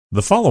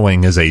The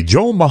following is a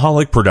Joel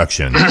Michalec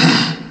production.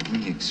 Let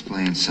me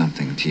explain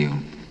something to you.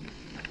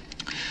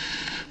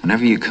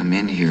 Whenever you come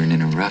in here and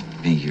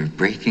interrupt me, you're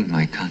breaking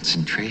my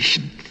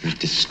concentration. You're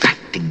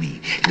distracting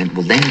me. And it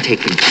will then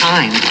take me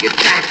time to get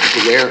back to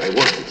where I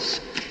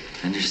was.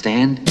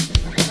 Understand?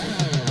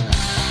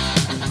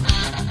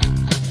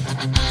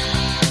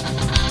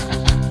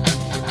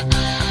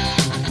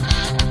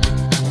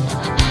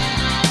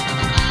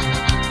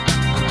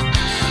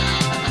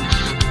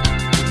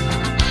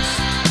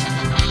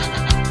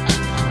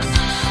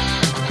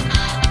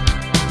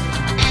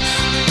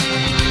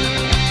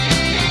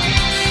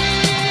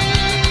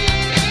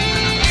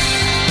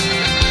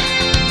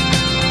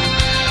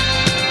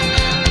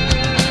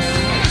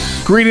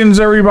 Greetings,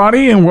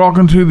 everybody, and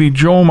welcome to the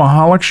Joel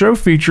Michalec Show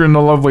featuring the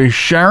lovely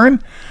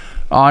Sharon.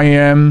 I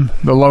am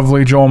the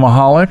lovely Joel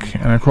Michalec,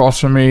 and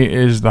across from me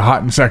is the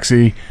hot and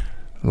sexy,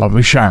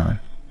 lovely Sharon.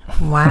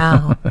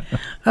 Wow.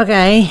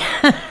 Okay.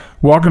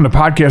 Welcome to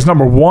podcast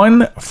number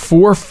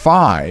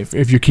 145,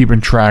 if you're keeping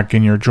track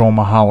in your Joel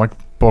Michalec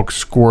book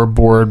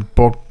scoreboard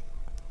book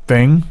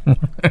thing.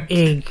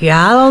 You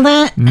got all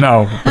that?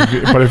 No,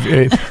 but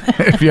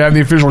if you have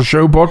the official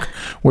show book,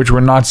 which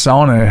we're not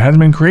selling and it hasn't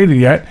been created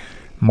yet,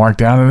 mark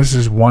down, and this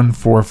is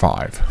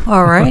 145.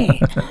 All right.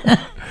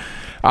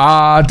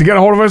 To get a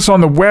hold of us on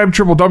the web,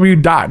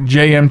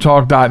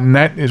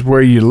 www.jmtalk.net is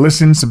where you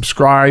listen,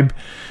 subscribe,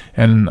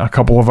 and a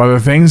couple of other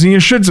things. And you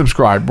should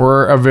subscribe.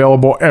 We're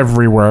available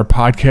everywhere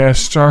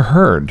podcasts are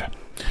heard.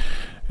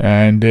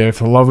 And if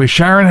the lovely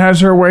Sharon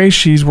has her way,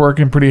 she's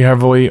working pretty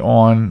heavily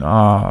on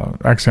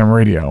XM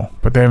radio,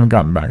 but they haven't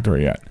gotten back to her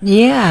yet.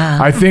 Yeah.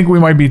 I think we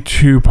might be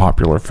too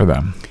popular for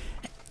them.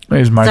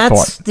 Is my thought.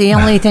 That's the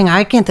only thing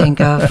I can think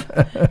of.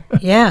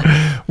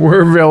 Yeah.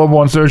 We're available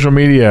on social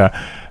media.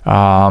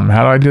 How do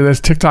I do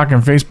this? TikTok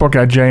and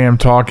Facebook at JM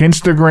Talk.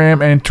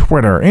 Instagram and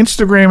Twitter.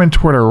 Instagram and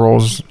Twitter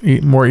rolls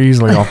more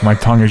easily off my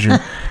tongue as you.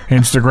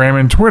 Instagram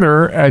and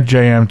Twitter at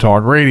JM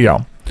Talk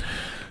Radio.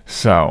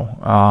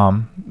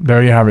 So,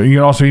 there you have it. You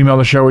can also email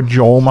the show at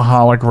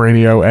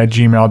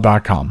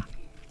joelmichalecradio@gmail.com.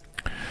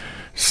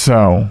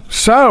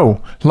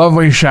 So,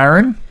 lovely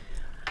Sharon.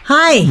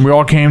 Hi. We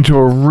all came to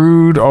a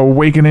rude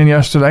awakening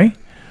yesterday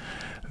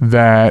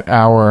that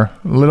our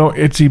little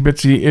itsy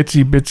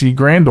bitsy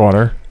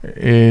granddaughter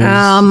is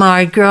Oh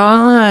my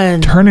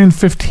God. turning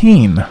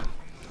 15.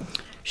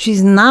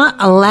 She's not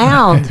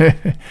allowed.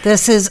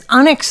 This is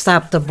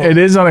unacceptable. It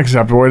is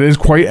unacceptable. It is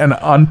quite an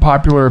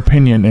unpopular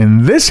opinion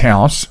in this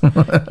house.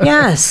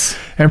 Yes.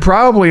 And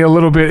probably a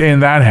little bit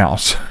in that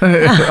house.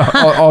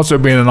 Also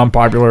being an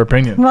unpopular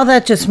opinion. Well,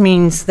 that just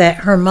means that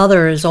her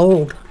mother is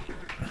old.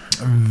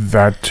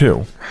 That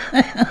too.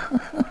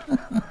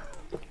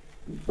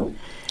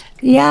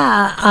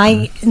 Yeah,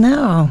 I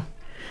know.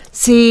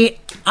 See,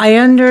 I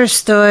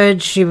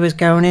understood she was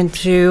going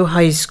into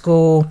high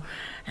school,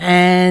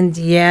 and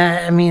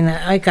yeah, I mean,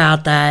 I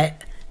got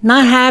that.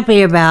 Not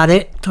happy about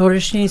it. Told her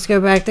she needs to go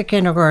back to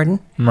kindergarten.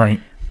 Right.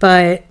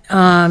 But,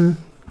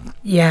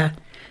 yeah.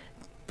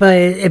 But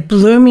it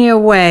blew me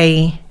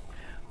away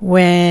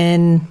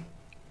when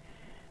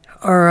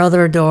our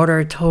other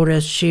daughter told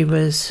us she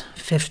was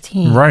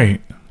 15.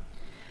 Right.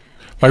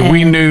 Like,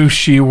 we knew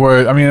she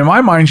was, I mean, in my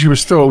mind, she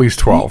was still at least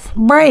 12.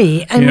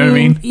 Right. You know what I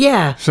mean?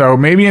 Yeah. So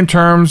maybe in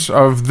terms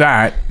of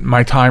that,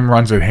 my time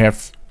runs at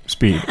half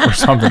speed or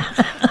something,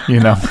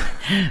 you know?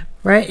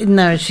 Right.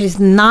 No, she's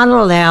not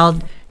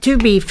allowed to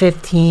be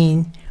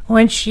 15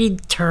 when she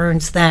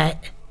turns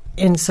that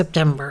in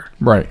September.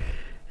 Right.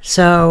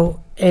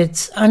 So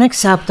it's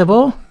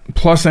unacceptable.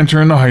 Plus,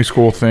 entering the high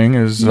school thing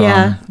is...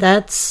 Yeah,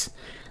 that's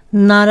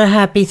not a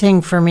happy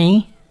thing for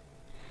me.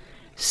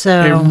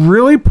 So it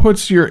really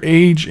puts your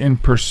age in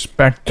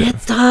perspective.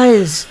 It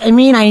does. I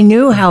mean, I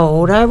knew how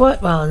old I was.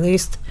 Well, at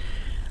least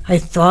I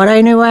thought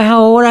I knew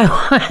how old I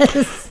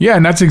was. Yeah,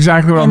 and that's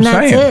exactly what I'm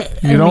saying.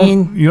 It. You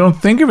don't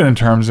think of it in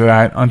terms of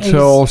that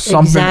until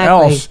something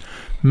else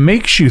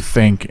makes you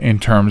think in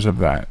terms of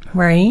that.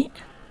 Right.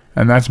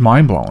 And that's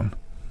mind-blowing.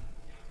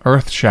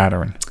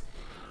 Earth-shattering.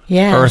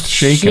 Yeah.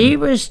 Earth-shaking. She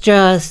was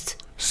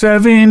just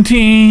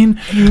 17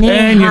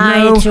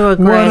 knee-high to a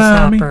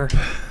grasshopper.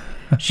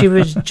 She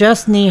was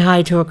just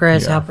knee-high to a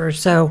grasshopper. Yeah.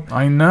 So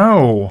I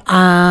know.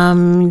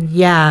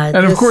 Yeah.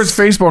 And of course,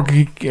 Facebook,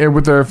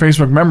 with their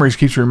Facebook memories,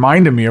 keeps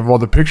reminding me of all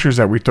the pictures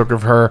that we took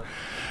of her.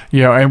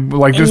 You know, and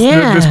like this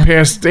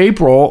past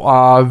April,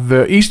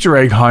 the Easter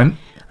egg hunt.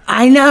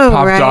 I know,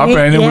 popped right? up,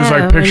 and it was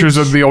like pictures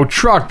of the old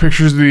truck,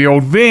 pictures of the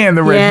old van,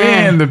 the red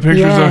van, the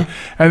pictures of,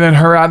 and then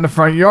her out in the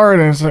front yard,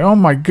 and it's like, oh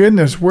my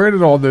goodness, where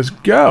did all this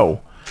go?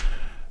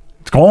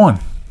 It's gone.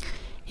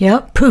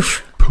 Yep.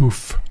 Poof.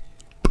 Poof.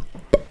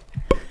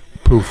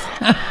 Poof.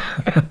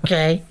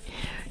 Okay.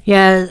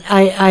 Yeah,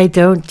 I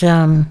don't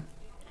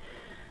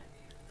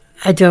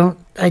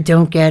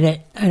get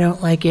it. I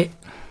don't like it.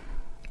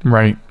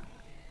 Right.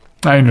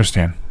 I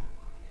understand.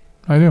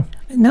 I do.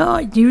 No,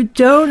 you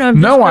don't. I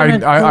do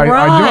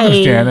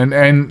understand,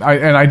 and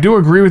I do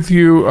agree with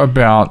you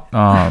about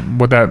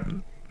what that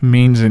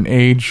means in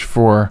age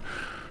for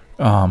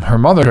her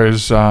mother,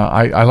 because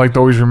I like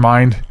to always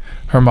remind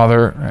her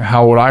mother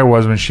how old I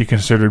was when she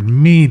considered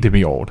me to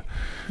be old.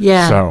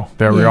 Yeah. So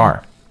there we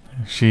are.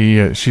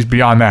 She's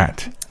beyond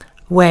that.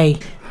 Way.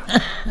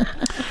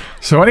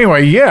 So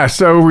anyway, yeah.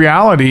 So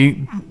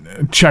reality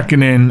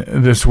checking in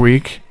this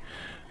week,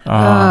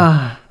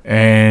 and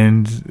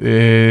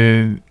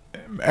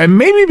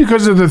maybe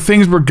because of the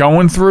things we're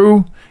going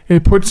through,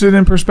 it puts it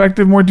in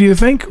perspective more. Do you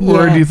think,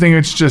 or do you think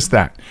it's just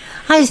that,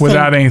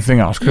 without anything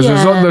else? Because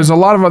there's a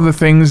lot of other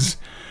things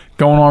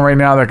going on right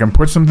now that can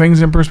put some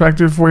things in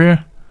perspective for you.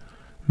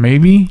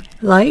 Maybe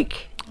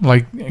like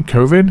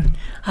COVID.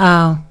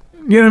 Oh.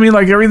 You know what I mean?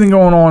 Like everything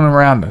going on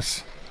around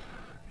us.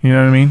 You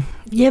know what I mean?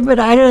 Yeah, but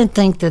I don't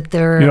think that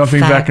they're. You don't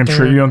think that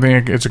you don't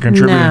think it's a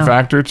contributing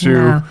factor to?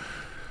 No.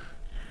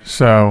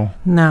 So.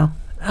 No,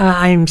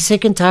 I'm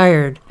sick and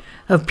tired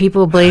of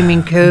people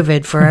blaming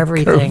COVID for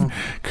everything.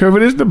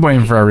 COVID is to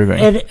blame for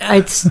everything.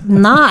 It's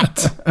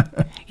not.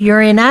 Your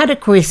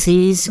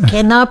inadequacies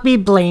cannot be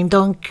blamed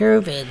on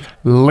COVID.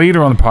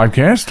 Later on the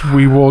podcast,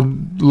 we will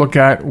look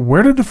at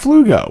where did the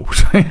flu go.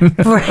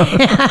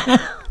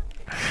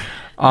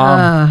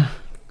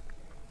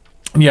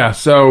 Yeah.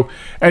 So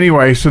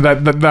anyway, so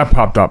that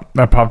popped up.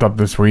 That popped up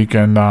this week,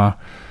 and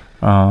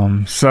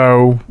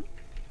so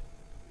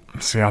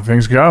let's see how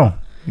things go.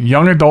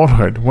 Young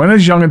adulthood. When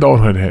does young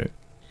adulthood hit?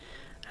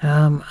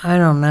 I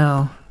don't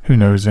know. Who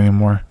knows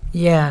anymore?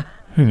 Yeah.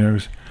 Who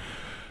knows?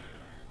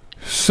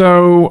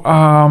 So,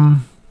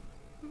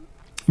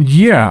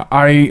 yeah.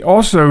 I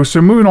also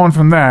moving on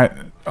from that.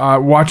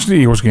 Watched the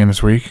Eagles game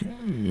this week.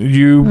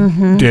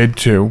 You did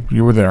too.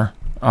 You were there.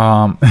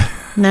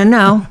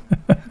 No.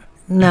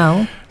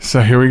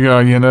 So here we go.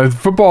 You know,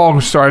 football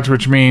starts,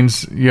 which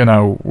means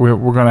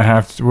we're gonna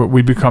have to.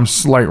 We become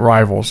slight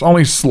rivals.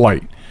 Only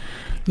slight,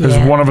 because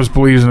one of us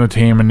believes in the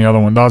team and the other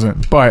one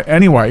doesn't. But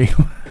anyway,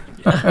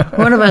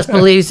 one of us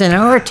believes in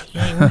our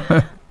team,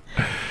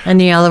 and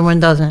the other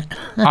one doesn't.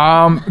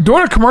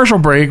 During a commercial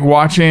break,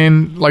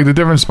 watching like the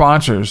different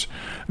sponsors,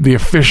 the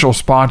official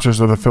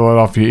sponsors of the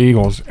Philadelphia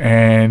Eagles,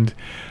 and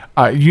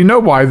you know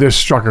why this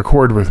struck a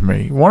chord with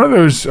me. One of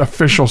those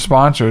official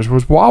sponsors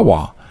was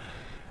Wawa.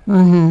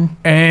 Mm-hmm.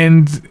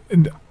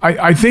 And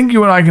I think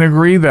you and I can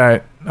agree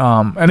that,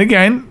 and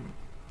again,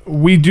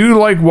 we do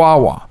like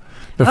Wawa.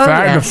 The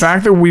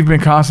fact that we've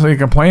been constantly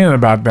complaining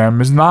about them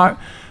is not,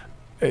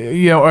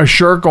 a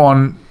shirk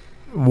on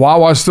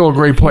Wawa's still a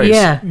great place.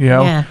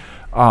 Yeah.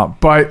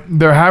 But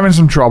they're having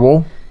some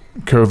trouble.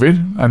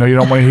 COVID. I know you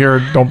don't want to hear.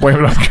 Don't blame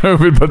it on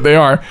COVID, but they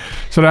are.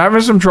 So they're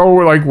having some trouble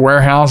with like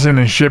warehousing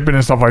and shipping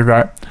and stuff like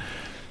that.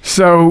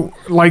 So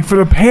like for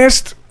the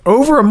past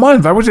over a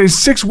month, I would say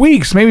 6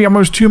 weeks, maybe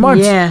almost 2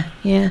 months.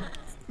 Yeah.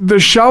 The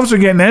shelves are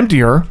getting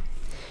emptier.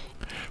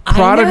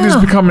 Product is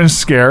becoming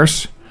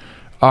scarce.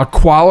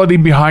 Quality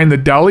behind the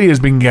deli has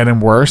been getting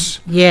worse.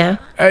 Yeah,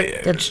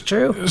 that's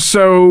true.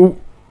 So,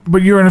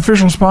 but you're an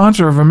official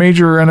sponsor of a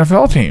major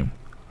NFL team.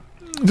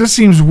 It just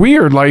seems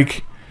weird.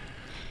 Like,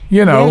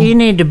 Yeah, you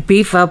need to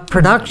beef up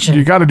production.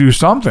 You got to do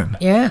something.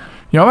 Yeah.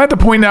 I'm at the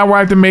point now where I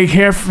have to make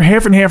half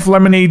and half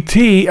lemonade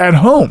tea at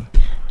home.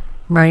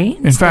 Right.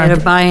 Instead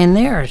of buying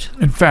theirs.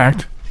 In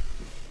fact,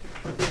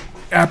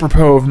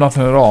 apropos of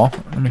nothing at all,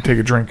 let me take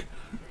a drink.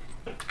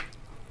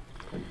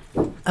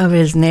 Of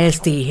his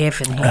nasty half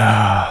and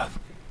half.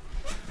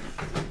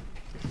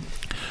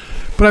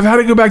 But I've had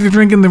to go back to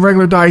drinking the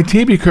regular diet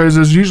tea because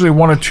there's usually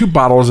 1 or 2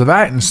 bottles of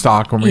that in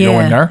stock when we go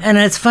in there. And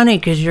it's funny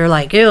because you're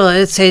like, ew,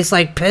 it tastes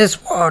like piss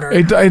water.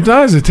 It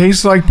does. It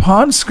tastes like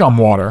pond scum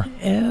water.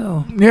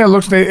 Ew. Yeah, it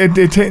looks. And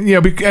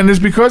it's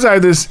because I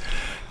have this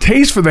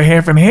taste for the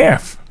half and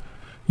half.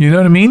 You know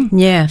what I mean?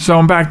 Yeah. So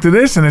I'm back to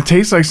this, and it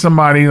tastes like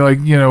somebody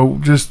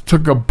just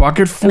took a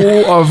bucket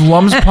full of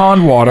Lum's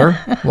Pond water.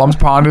 Lum's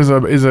Pond is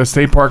a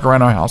state park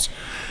around our house,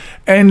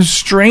 and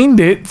strained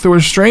it through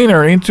a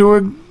strainer into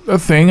a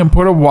thing and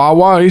put a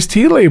Wawa iced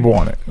tea label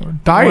on it,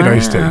 diet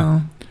iced tea.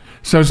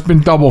 So it's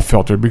been double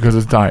filtered because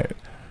it's diet.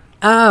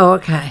 Oh,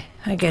 okay,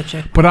 I get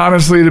you. But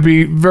honestly, to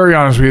be very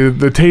honest with you,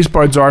 the taste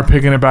buds are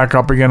picking it back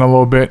up again a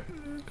little bit.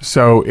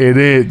 So it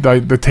is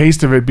the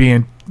taste of it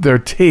being their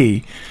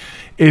tea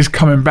is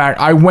coming back.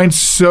 I went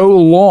so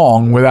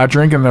long without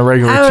drinking the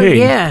regular tea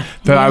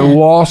that I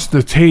lost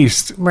the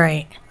taste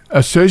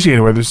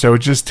associated with it. So it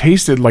just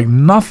tasted like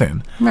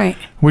nothing. Right.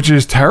 Which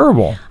is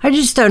terrible. I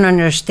just don't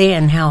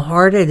understand how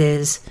hard it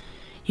is.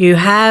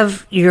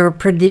 You're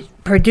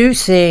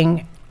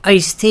producing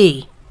iced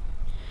tea.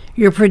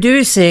 You're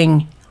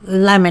producing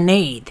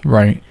lemonade.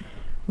 Right.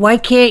 Why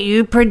can't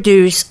you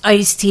produce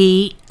iced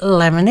tea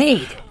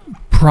lemonade?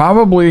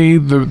 Probably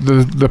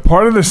the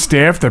part of the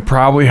staff that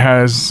probably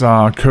has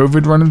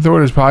COVID running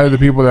through it is probably the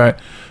people that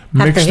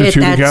mix the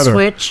two together.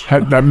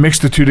 That mix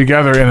the two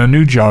together in a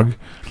new jug,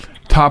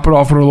 top it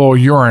off with a little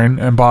urine,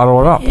 and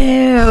bottle it up.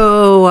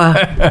 Ew.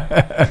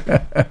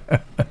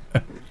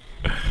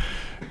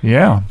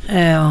 Yeah.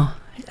 Ew.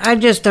 I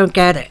just don't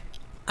get it.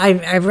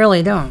 I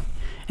really don't.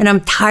 And I'm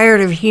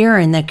tired of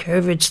hearing that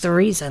COVID's the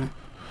reason.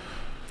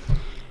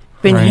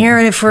 Been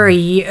hearing it for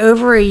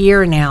over a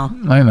year now.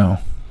 I know.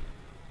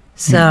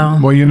 So.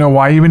 Well, you know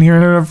why you've been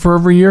hearing it for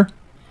over a year?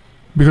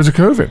 Because of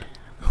COVID.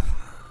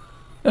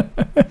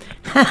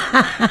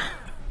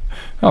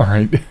 All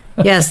right.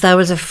 Yes, that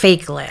was a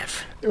fake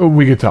laugh.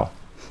 We could tell.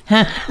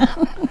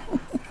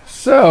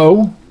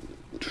 So,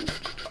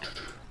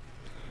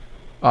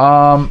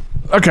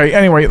 okay,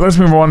 anyway, let's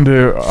move on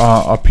to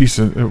a piece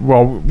of,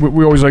 well,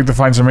 we always like to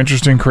find some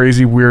interesting,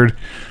 crazy, weird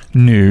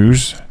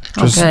news.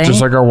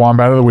 Just like our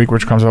Wombat of the Week,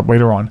 which comes up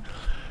later on.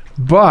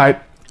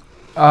 But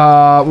we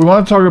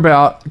want to talk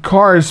about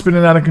cars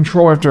spinning out of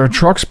control after a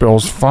truck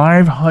spills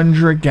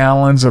 500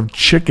 gallons of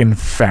chicken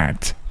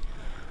fat.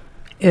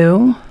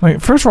 Ew.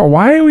 Like, first of all,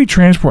 why are we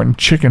transporting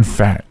chicken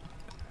fat?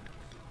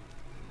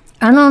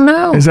 I don't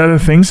know. Is that a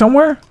thing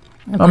somewhere?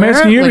 Apparently. I'm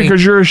asking you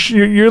because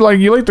you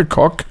like to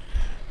cook.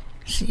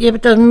 Yeah,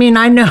 but doesn't mean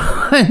I know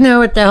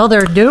what the hell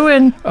they're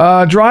doing.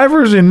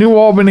 Drivers in New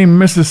Albany,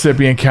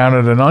 Mississippi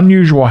encountered an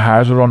unusual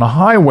hazard on the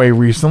highway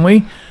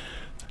recently.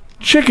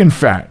 Chicken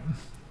fat.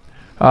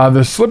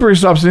 The slippery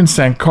substance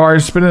sent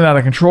cars spinning out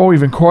of control,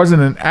 even causing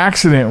an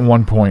accident at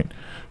one point.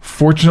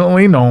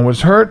 Fortunately, no one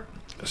was hurt,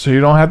 so you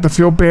don't have to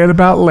feel bad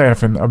about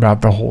laughing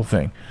about the whole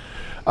thing.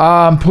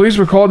 Police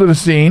were called to the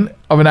scene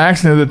of an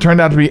accident that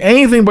turned out to be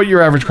anything but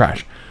your average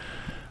crash.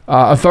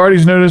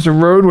 Authorities noticed the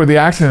road where the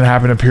accident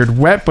happened appeared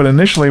wet, but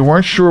initially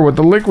weren't sure what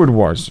the liquid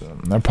was.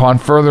 Upon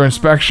further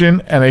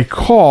inspection and a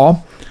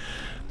call,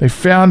 they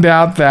found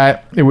out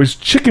that it was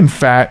chicken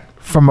fat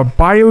from a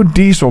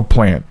biodiesel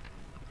plant.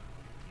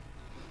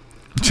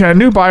 See, I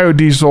knew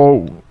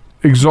biodiesel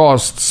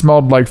exhaust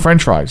smelled like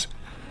French fries.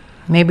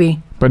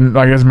 Maybe. But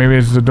I guess maybe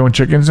it's doing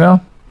chickens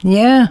now?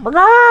 Yeah.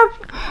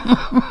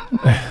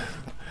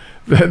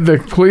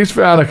 The police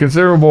found a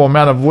considerable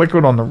amount of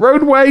liquid on the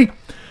roadway,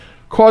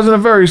 causing a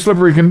very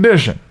slippery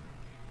condition.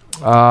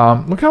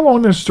 Look how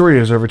long this story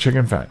is over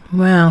chicken fat.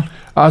 Wow.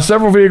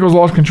 Several vehicles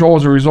lost control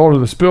as a result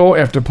of the spill.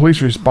 After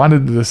police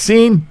responded to the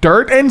scene,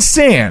 dirt and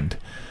sand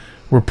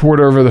were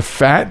poured over the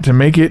fat to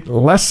make it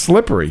less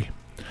slippery.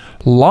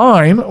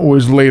 Lime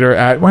was later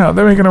added. Wow,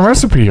 they're making a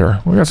recipe here.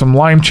 We got some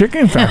lime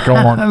chicken fat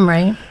going on. I'm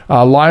right.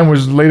 Lime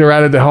was later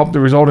added to help the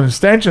resulting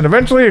stench, and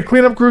eventually a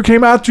cleanup crew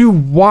came out to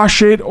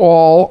wash it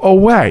all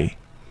away.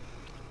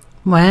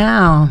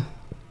 Wow.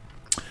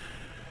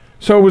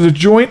 So it was a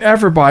joint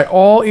effort by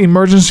all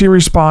emergency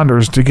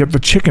responders to get the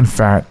chicken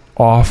fat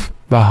off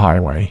the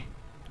highway.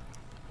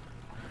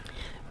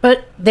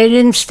 But they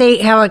didn't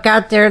state how it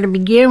got there to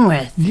begin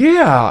with.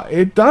 Yeah,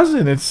 it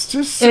doesn't. It's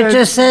just It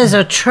just says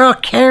a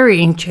truck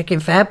carrying chicken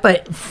fat,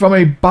 but... from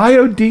a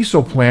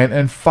biodiesel plant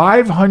and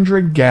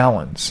 500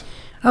 gallons.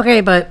 Okay,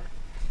 but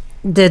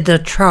did the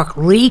truck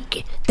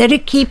leak? Did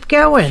it keep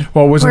going?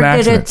 Well, it was or an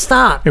accident. Did it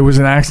stop? It was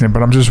an accident,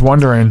 but I'm just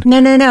wondering.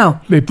 No.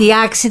 The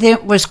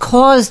accident was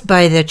caused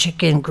by the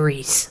chicken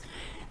grease,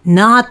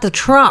 not the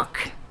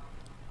truck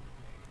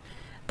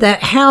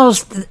that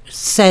housed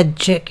said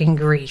chicken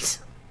grease.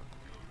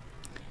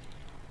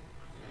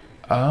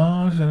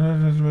 Oh,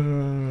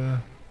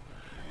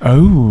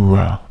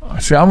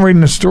 see, I'm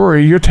reading the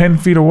story. You're 10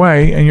 feet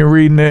away, and you're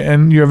reading it,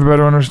 and you have a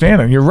better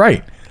understanding. You're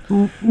right.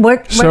 How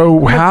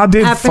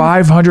did happened?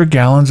 500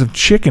 gallons of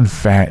chicken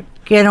fat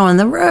Get on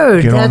the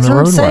road? Get on That's the what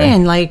I'm roadway.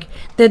 saying. Like,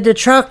 did the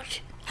truck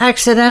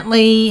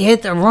accidentally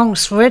hit the wrong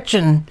switch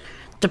and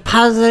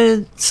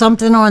deposited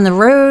something on the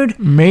road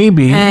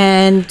maybe?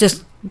 and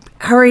just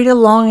hurried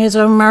along his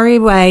own merry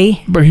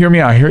way? But hear me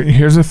out.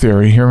 Here's a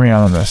theory. Hear me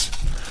out on this.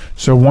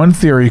 So one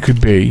theory could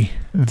be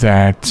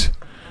that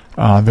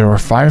there were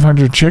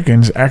 500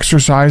 chickens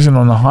exercising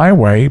on the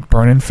highway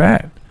burning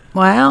fat.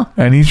 Wow.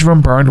 And each of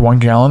them burned 1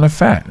 gallon of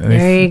fat. And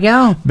There you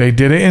go. They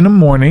did it in the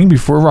morning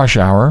before rush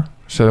hour,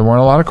 so there weren't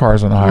a lot of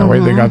cars on the highway.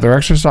 They got their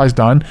exercise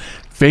done,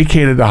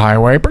 vacated the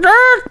highway,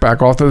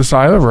 back off to the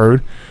side of the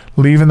road,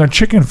 leaving their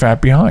chicken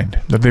fat behind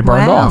that they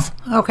burned off.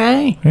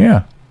 Okay.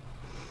 Yeah.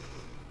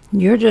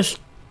 You're just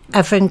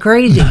effing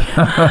crazy.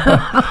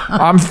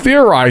 I'm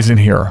theorizing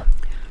here.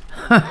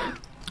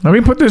 Let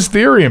me put this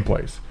theory in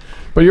place.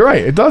 But you're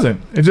right, it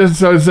doesn't. It just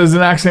says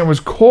an accident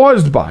was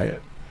caused by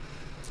it.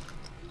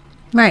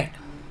 Right.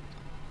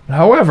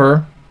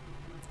 However,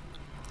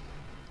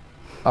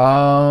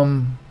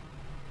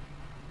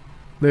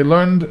 they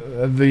learned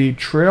the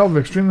trail of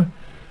extreme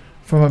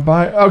from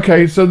a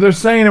okay, so they're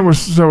saying it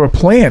was a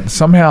plant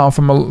somehow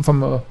from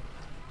a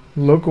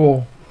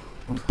local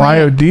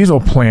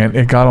biodiesel plant.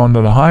 It got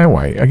onto the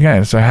highway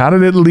again. So how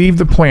did it leave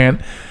the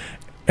plant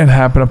and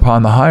happen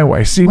upon the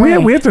highway? See,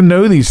 we have to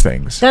know these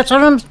things. That's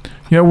what I'm...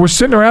 We're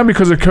sitting around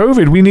because of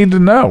COVID. We need to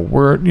know.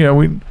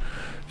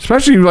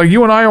 Especially like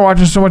you and I are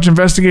watching so much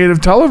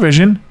investigative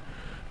television.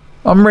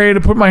 I'm ready to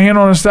put my hand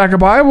on a stack of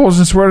Bibles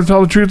and swear to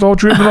tell the truth, the whole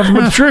truth, and nothing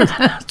but the truth.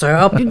 So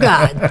help you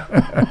God.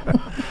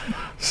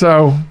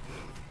 So,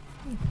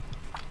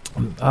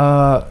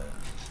 that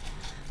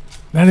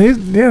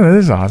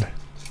is odd.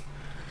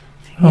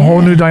 A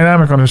whole new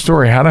dynamic on the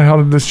story. How the hell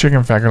did this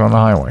chicken fat get on the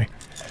highway?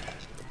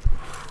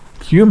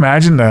 Can you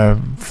imagine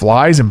the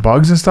flies and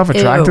bugs and stuff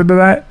attracted to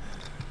that?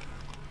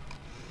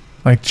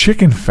 Like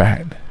chicken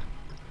fat.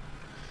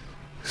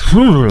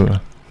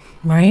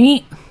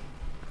 Right?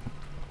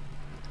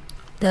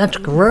 That's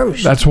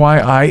gross. That's why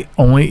I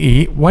only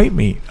eat white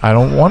meat. I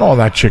don't want all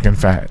that chicken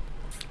fat.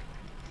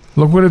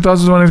 Look what it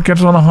does when it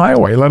gets on a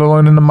highway, let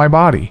alone into my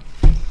body.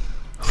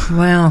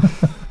 Well,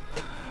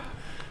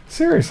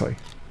 Seriously.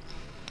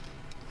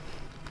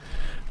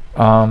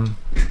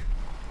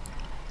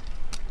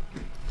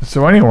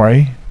 So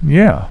anyway,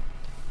 yeah.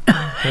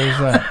 There's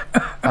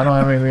that. I don't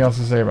have anything else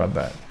to say about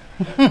that.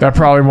 That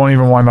probably won't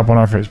even wind up on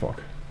our Facebook.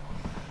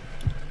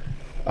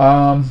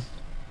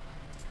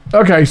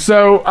 Okay,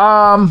 so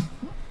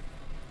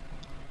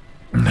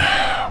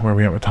where are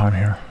we at with time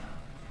here?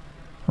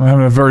 I'm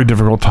having a very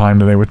difficult time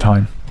today with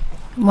time.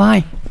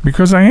 why?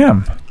 Because I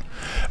am.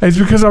 It's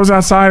because I was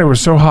outside. It was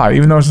so hot,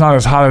 even though it's not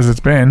as hot as it's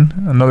been.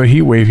 Another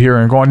heat wave here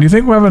and gone. Do you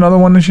think we'll have another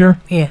one this year?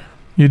 Yeah.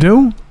 You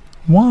do?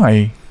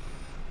 Why?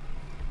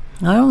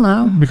 I don't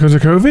know. Because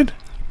of COVID?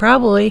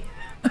 Probably.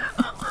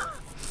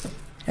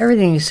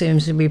 Everything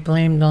seems to be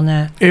blamed on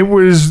that. It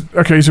was,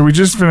 okay, so we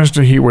just finished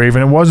a heat wave,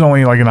 and it was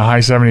only like in the high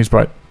 70s,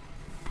 but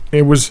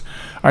it was,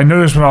 I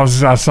noticed when I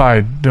was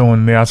outside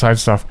doing the outside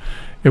stuff,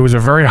 it was a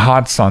very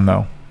hot sun,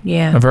 though.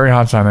 Yeah. A very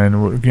hot sun,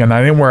 and again,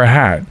 I didn't wear a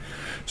hat,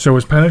 so it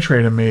was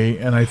penetrating me,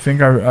 and I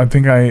think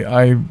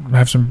I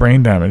have some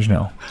brain damage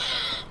now.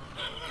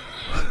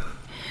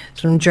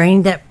 Some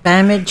drain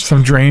damage.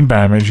 Some drain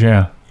damage,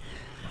 yeah.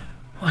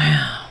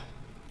 Wow.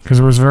 Because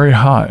it was very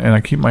hot, and I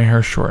keep my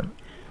hair short.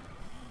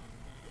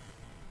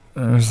 It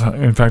was,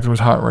 in fact, it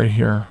was hot right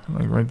here,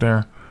 like right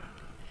there.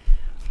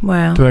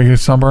 Wow. Did I get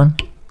sunburn?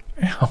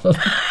 Ow.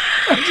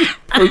 I just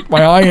poked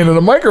my eye into the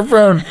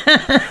microphone.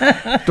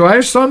 Do I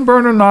have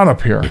sunburn or not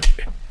up here?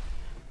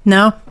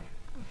 No.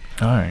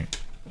 All right.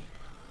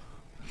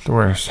 To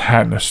wear a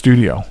hat in the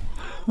studio.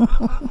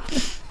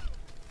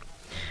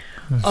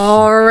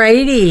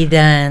 Alrighty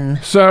then.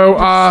 So,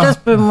 It's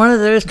just been one of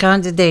those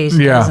kinds of days,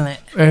 hasn't it?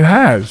 It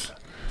has.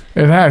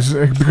 It has,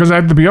 because I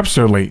had to be up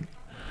so late.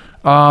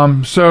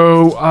 Coming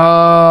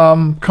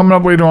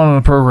up later on in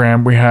the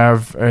program, we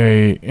have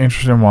a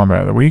interesting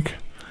wombat of the week,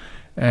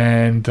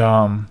 and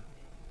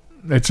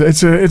it's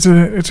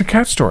a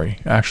cat story,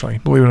 actually,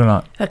 believe it or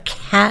not. A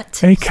cat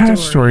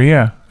story,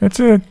 yeah. It's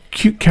a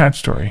cute cat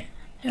story.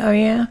 Oh,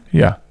 yeah?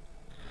 Yeah.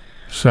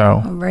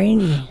 So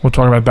Alrighty. we'll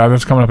talk about that.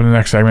 That's coming up in the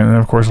next segment, and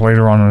then of course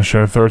later on in the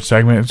show, third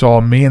segment, it's all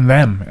me and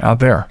them out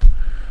there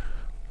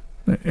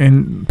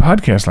in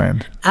podcast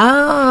land.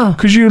 Oh.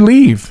 Because you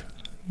leave.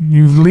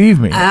 You leave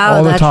me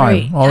all the that's time.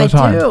 right. All the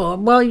time. I do.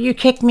 Well, you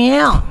kicked me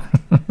out.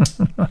 I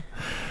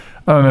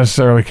don't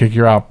necessarily kick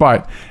you out.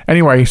 But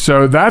anyway,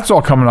 so that's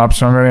all coming up.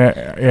 So I'm going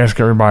to ask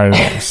everybody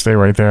to stay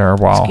right there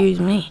while Excuse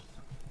me.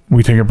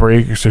 we take a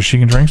break so she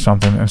can drink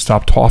something and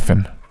stop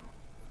toffing.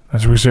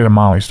 That's what we say to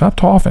Molly. Stop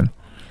toffing.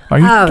 Are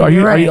you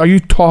are you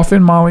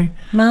toffing, Molly?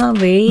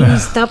 Molly,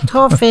 stop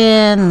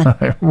toffing.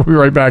 We'll be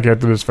right back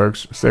after this,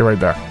 folks. Stay right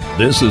there.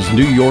 This is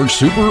New York's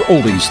Super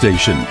Oldie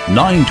Station,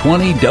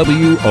 920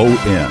 WON,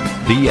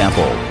 The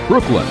Apple,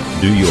 Brooklyn,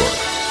 New York.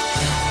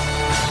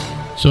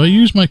 So I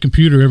use my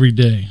computer every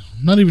day.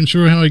 I'm not even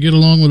sure how I get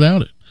along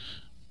without it.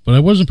 But I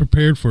wasn't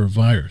prepared for a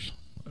virus.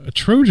 A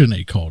Trojan,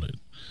 they called it.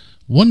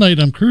 One night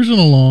I'm cruising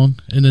along,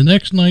 and the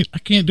next night I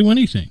can't do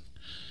anything.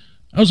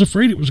 I was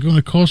afraid it was going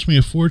to cost me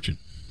a fortune.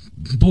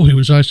 Boy,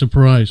 was I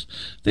surprised.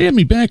 They had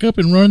me back up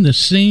and running the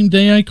same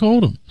day I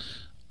called them.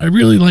 I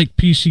really like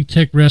PC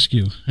Tech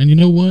Rescue, and you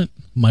know what?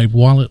 My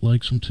wallet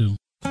likes them too.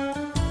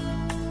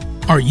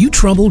 Are you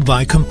troubled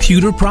by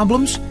computer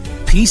problems?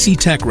 PC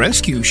Tech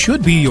Rescue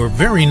should be your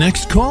very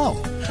next call.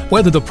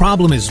 Whether the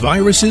problem is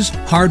viruses,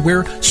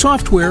 hardware,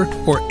 software,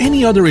 or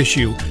any other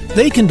issue,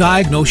 they can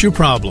diagnose your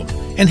problem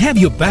and have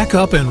you back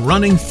up and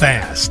running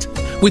fast.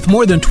 With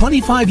more than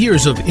 25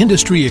 years of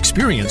industry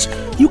experience,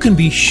 you can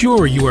be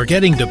sure you are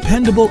getting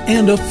dependable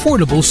and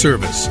affordable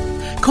service.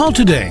 Call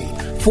today,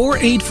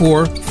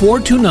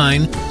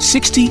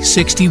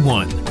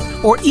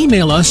 484-429-6061, or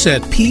email us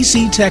at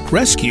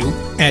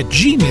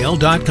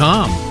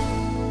pctechrescue@gmail.com.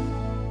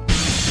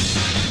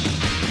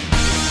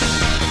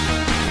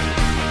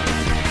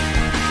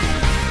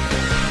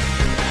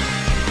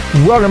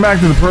 Welcome back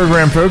to the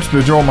program, folks.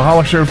 The Joel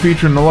Michalec Show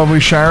featuring the lovely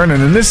Sharon,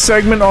 and in this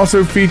segment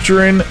also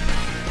featuring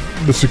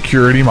the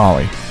security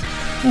Molly.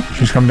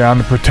 She's come down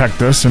to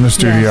protect us in the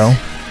studio.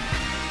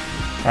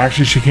 Yes.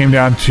 Actually, she came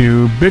down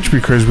to bitch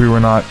because we were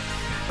not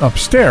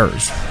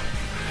upstairs.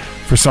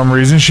 For some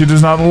reason, she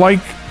does not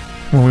like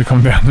when we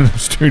come down to the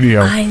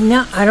studio. I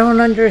know. I don't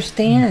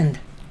understand.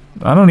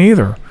 I don't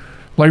either.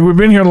 Like, we've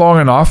been here long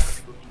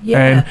enough.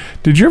 Yeah. And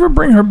did you ever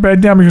bring her bed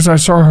down? Because I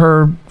saw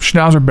her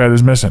schnauzer bed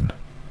is missing.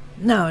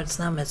 No, it's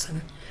not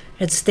missing.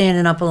 It's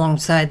standing up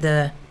alongside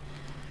the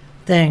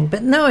thing.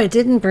 But no, it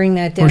didn't bring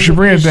that down. We should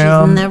bring it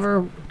down. She's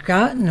never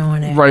gotten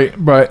on it. Right,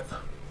 but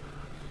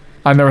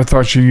I never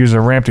thought she'd use a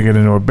ramp to get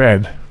into a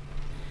bed.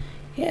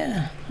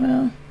 Yeah,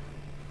 well,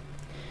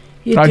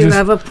 you I do just-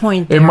 have a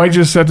point there. It might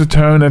just set the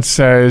tone that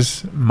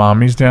says,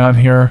 Mommy's down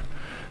here.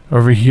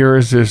 Over here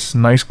is this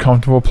nice,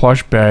 comfortable,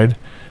 plush bed.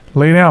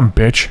 Lay down,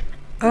 bitch.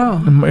 Oh,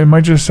 It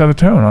might just set a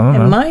tone. I don't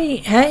know. it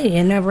might. Hey,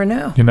 you never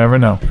know. You never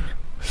know.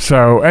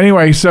 So,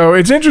 anyway, so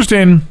it's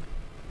interesting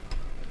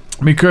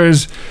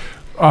because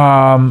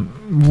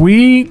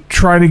we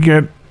try to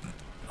get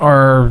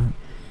our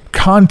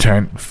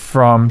content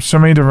from so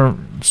many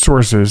different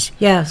sources.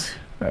 Yes.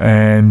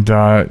 And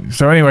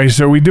so anyway,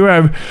 so we do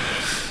have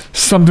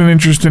something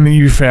interesting that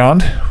you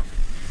found.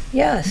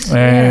 Yes.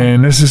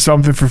 And this is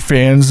something for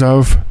fans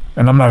of,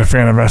 and I'm not a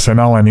fan of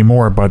SNL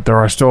anymore, but there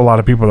are still a lot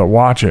of people that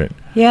watch it.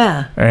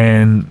 Yeah.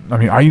 And I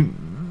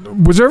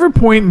mean, was there ever a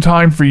point in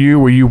time for you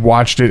where you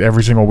watched it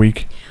every single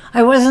week?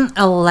 I wasn't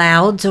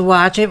allowed to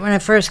watch it when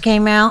it first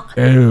came out.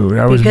 Oh,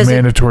 that was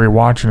mandatory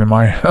watching in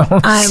my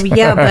house.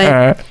 Yeah,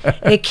 but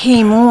it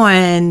came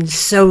on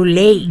so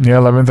late. Yeah,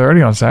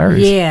 11:30 on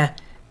Saturdays. Yeah.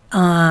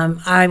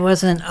 I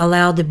wasn't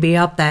allowed to be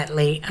up that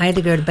late. I had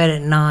to go to bed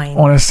at 9.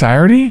 On a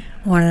Saturday?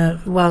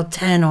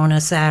 10 on a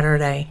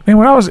Saturday. Man,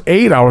 when I was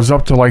 8, I was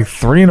up to like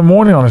 3 in the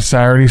morning on a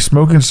Saturday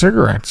smoking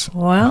cigarettes.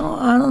 Well,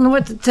 I don't know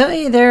what to tell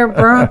you there,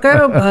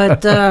 Bronco,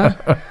 but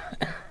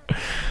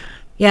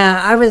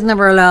yeah, I was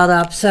never allowed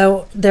up.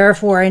 So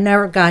therefore, I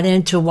never got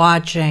into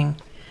watching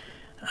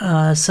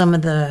some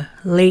of the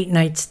late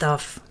night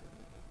stuff.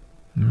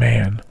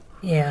 Man.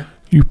 Yeah.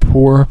 You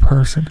poor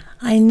person.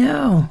 I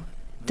know.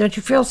 Don't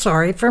you feel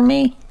sorry for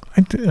me?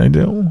 I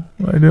do.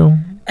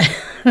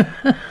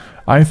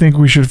 I think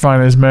we should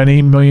find as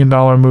many $1 million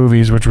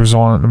movies, which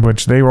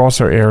they were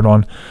also aired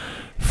on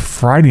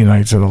Friday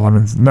nights at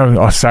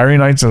Saturday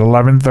nights at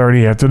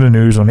 11:30 after the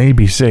news on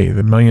ABC,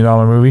 the $1 million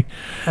movie.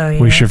 Oh,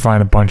 yeah. We should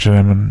find a bunch of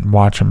them and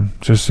watch them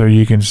just so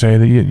you can say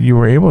that you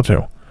were able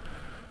to.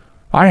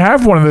 I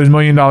have one of those $1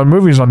 million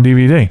movies on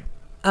DVD.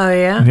 Oh,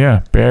 yeah?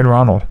 Yeah, Bad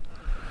Ronald.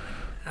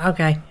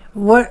 Okay.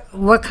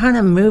 What kind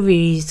of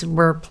movies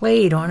were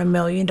played on $1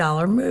 million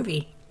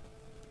movie?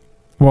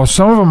 Well,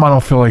 some of them I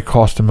don't feel like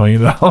cost $1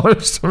 million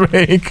to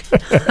make.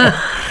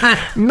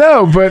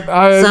 No, but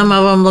some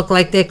of them look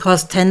like they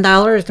cost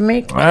 $10 to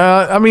make.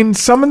 I mean,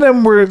 some of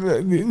them were,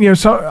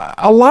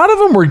 a lot of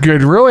them were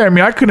good. Really, I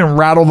mean, I couldn't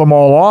rattle them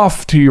all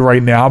off to you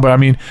right now, but I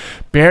mean,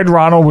 Bad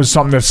Ronald was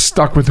something that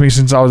stuck with me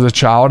since I was a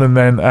child, and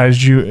then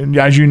as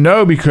you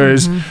know,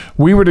 because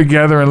we were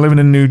together and living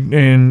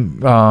in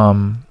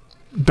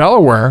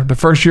Delaware, the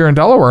first year in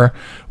Delaware,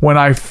 when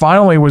I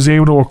finally was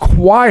able to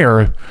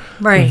acquire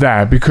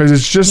that, because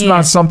it's just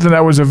not something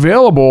that was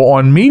available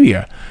on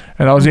media,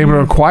 and I was able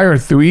to acquire it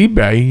through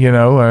eBay, and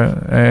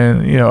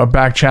a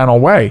back channel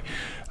way.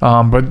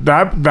 But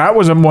that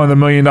was one of the $1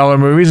 million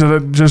movies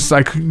that just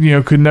I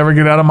could never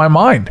get out of my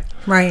mind.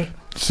 Right.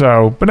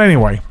 So, but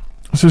anyway,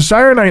 so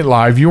Saturday Night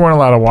Live, you weren't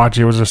allowed to watch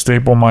it. It was a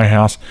staple in my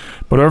house.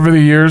 But over the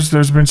years,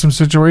 there's been some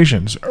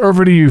situations.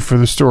 Over to you for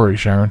the story,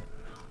 Sharon.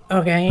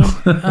 Okay.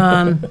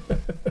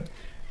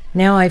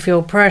 Now I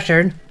feel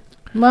pressured.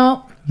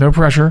 Well, no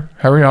pressure.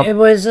 Hurry up. It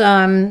was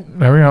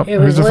hurry up. It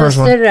was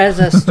listed as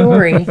a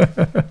story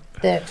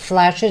that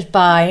flashes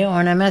by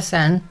on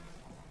MSN.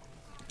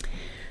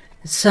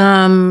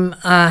 Some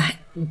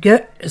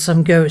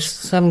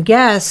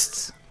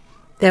guests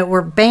that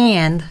were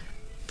banned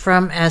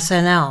from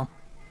SNL.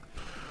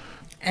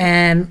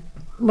 And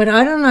what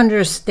I don't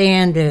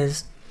understand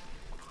is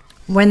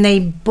when they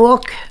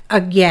book a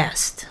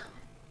guest,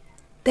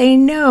 they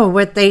know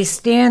what they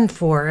stand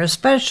for,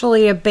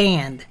 especially a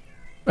band.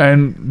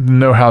 And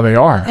know how they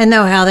are.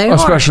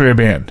 Especially a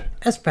band.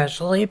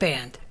 Especially a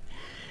band.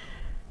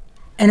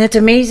 And it's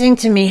amazing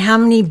to me how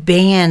many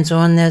bands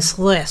on this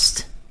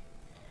list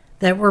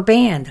that were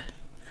banned.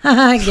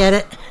 I get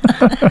it.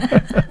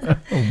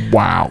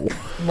 Wow.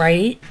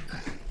 Right?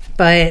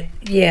 But,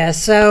 yeah,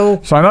 so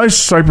I know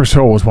Cypress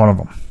Hill was one of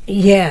them.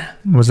 Yeah.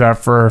 Was that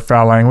for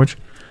foul language?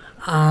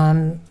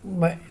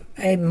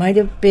 It might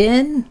have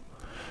been.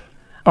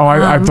 Oh,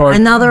 I thought...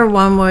 Another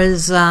one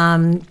was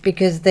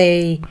because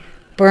they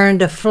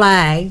burned a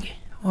flag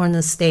on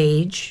the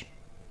stage.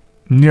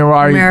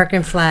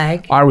 American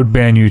flag. I would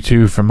ban you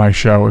too from my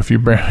show if you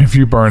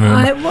burn it.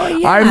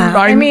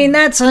 I mean,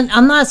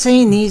 I'm not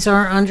saying these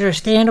aren't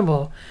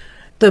understandable.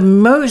 The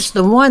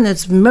one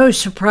that's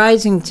most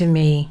surprising to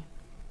me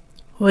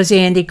was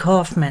Andy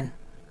Kaufman.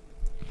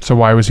 So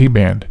why was he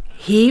banned?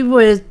 He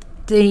was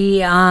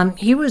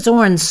he was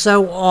on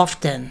so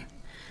often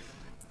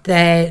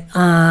that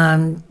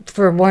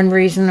for one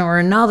reason or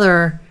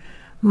another,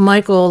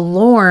 Michael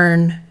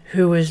Lorne,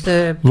 who was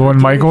the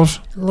Lorne Michaels,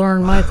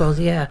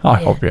 yeah. I'll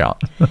help you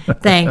out.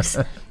 Thanks.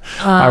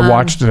 I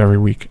watched it every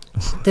week.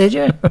 Did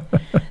you?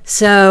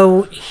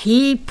 So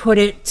he put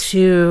it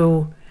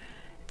to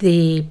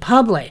the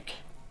public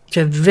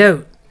to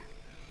vote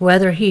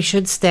whether he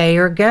should stay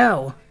or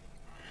go.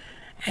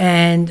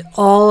 And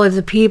all of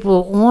the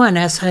people on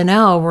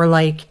SNL were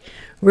like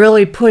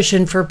really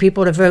pushing for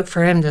people to vote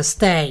for him to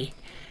stay.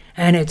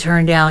 And it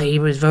turned out he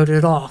was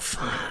voted off.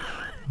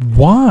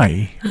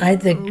 Why? I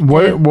think.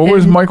 What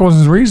was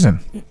Michael's reason?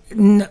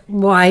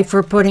 Why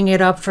for putting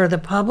it up for the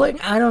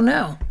public? I don't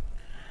know.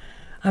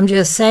 I'm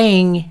just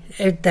saying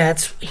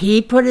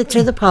he put it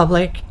to the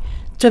public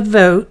to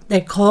vote.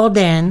 They called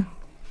in.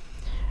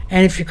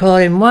 And if you call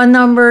in one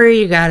number,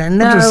 you got to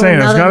know. I'm just saying,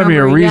 there's got to be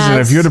a reason.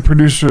 Yes. If you're the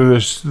producer of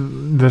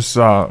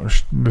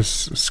this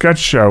sketch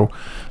show,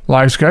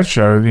 live sketch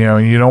show,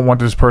 you don't want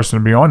this person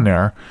to be on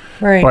there,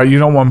 right? But you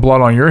don't want blood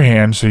on your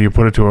hands, so you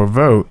put it to a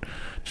vote.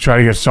 to try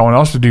to get someone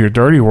else to do your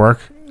dirty work.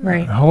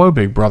 Right. Hello,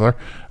 big brother.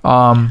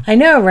 I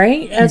know,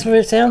 right? That's what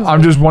it sounds like.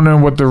 I'm just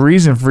wondering what the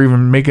reason for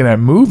even making that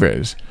move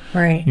is.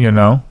 Right. You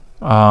know?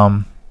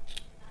 And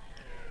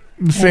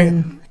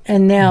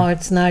now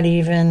it's not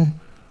even...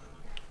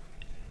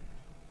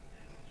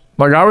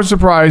 Like, I was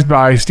surprised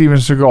by Steven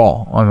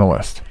Seagal on the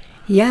list.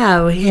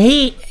 Yeah,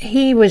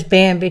 he was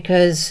banned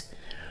because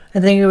I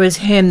think it was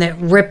him that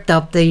ripped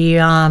up the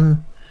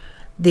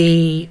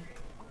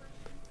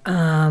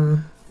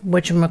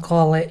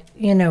whatchamacallit,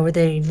 you know, where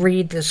they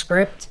read the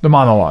script. The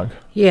monologue.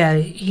 Yeah,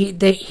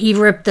 he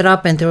ripped it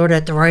up and threw it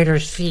at the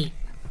writer's feet.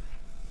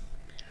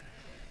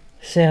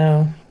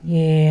 So,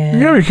 yeah.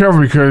 You gotta be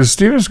careful because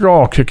Steven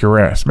Seagal will kick your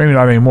ass. Maybe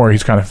not anymore.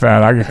 He's kind of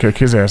fat. I could kick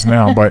his ass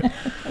now, but...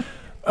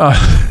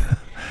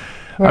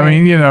 Right. I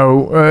mean, you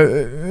know,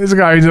 there's a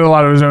guy who did a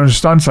lot of his own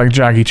stunts like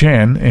Jackie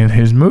Chan in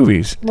his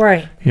movies.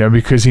 Right. You know,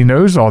 because he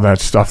knows all that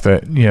stuff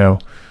that, you know,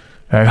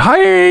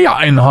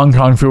 hi in Hong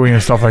Kong Phooey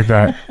and stuff like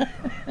that.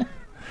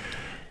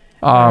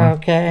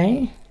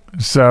 Okay.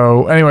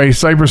 So, anyway,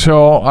 Cypress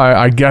Hill,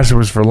 I guess it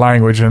was for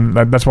language, and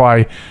that's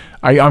why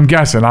I'm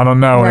guessing. I don't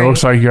know. Right. It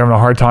looks like you're having a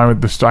hard time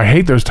with this. I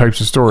hate those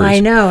types of stories. I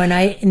know, and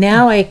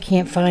I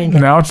can't find it.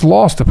 Now it's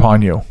lost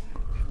upon you.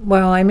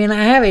 Well, I mean,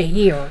 I have it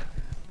here,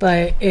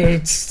 but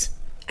it's...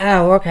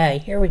 Oh, okay.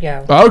 Here we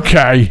go.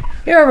 Okay.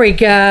 Here we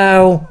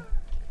go.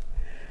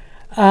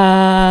 Who's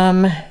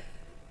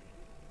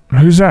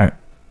that?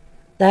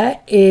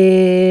 That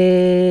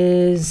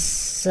is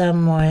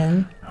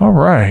someone. All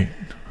right.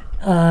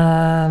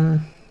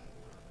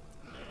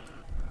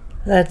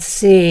 Let's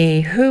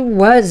see. Who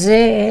was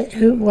it?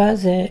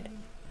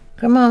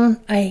 Come on.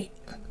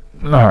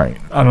 All right.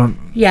 I don't...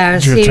 Yeah,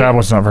 Your see,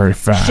 tablet's not very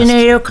fast.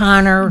 Sinead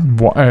O'Connor.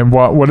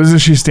 What is it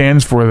she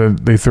stands for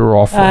that they threw her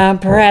off for?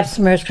 Perhaps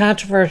the most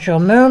controversial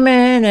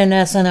moment in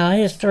SNL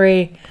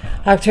history,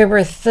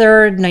 October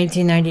 3rd,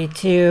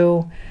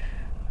 1992.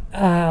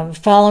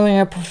 Following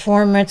a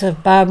performance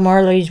of Bob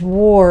Marley's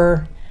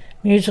War,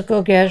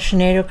 musical guest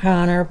Sinead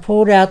O'Connor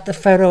pulled out the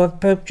photo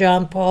of Pope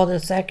John Paul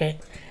II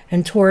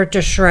and tore it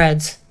to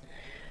shreds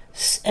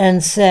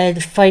and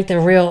said, "Fight the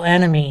real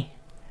enemy."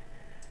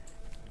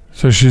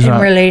 So she's in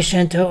not...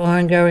 relation to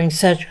ongoing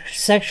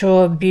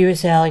sexual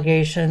abuse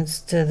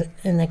allegations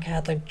in the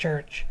Catholic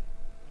Church.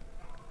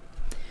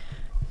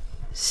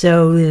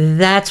 So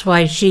that's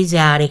why she's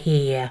out of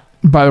here.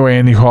 By the way,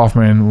 Andy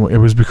Kaufman, it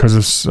was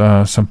because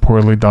of some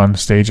poorly done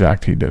stage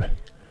act he did.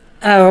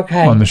 Oh,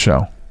 okay. On the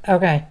show.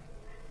 Okay.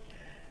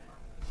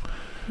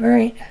 All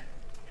right.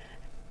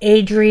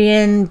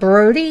 Adrian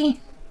Brody?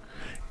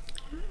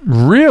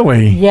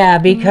 Really? Yeah,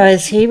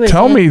 because he was...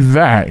 Tell me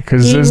that,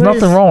 because there's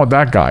nothing wrong with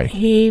that guy.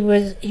 He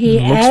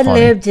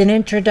ad-libbed an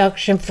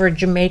introduction for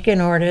Jamaican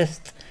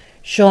artist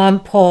Sean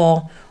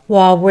Paul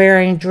while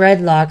wearing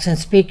dreadlocks and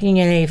speaking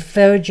in a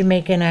faux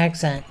Jamaican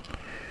accent.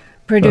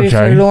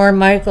 Producer Lorne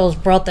Michaels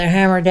brought the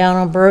hammer down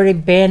on Brody,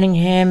 banning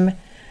him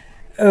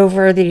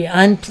over the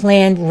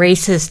unplanned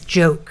racist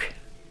joke.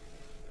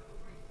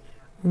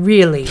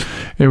 Really?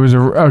 It was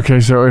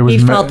He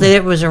felt that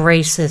it was a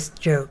racist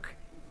joke.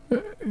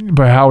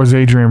 But how was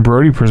Adrian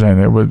Brody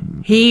presented?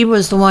 He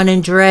was the one in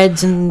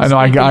dreads and... I know,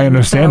 I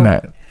understand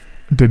that.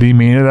 Did he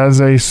mean it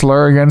as a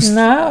slur against...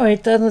 No,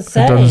 it doesn't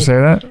say. It doesn't say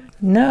that?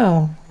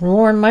 No.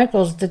 Lorne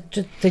Michaels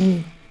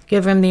didn't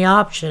give him the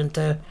option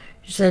to...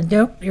 He said,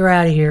 nope, you're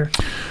out of here.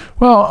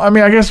 Well, I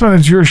mean, I guess when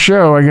it's your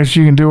show, I guess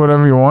you can do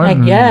whatever you want. I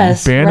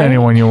guess. Ban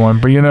anyone you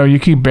want. But, you know, you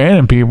keep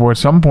banning people. At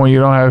some point, you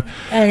don't have...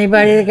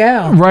 anybody to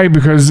go. Right,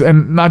 because...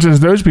 And not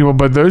just those people,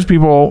 but those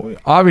people...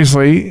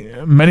 Obviously,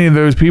 many of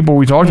those people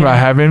we talked about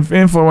have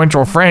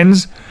influential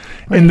friends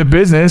in the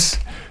business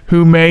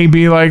who may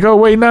be like, oh,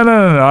 wait, no.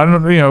 I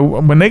don't, you know,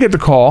 when they get the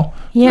call,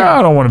 no,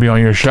 I don't want to be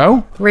on your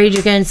show. Rage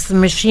Against the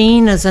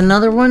Machine is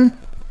another one.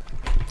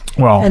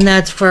 Well... And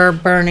that's for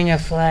burning a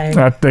flag.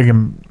 They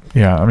can...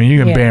 Yeah, I mean, you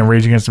can ban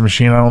Rage Against the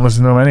Machine. I don't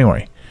listen to them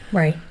anyway.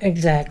 Right,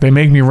 exactly. They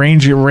make me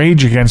rage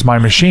against my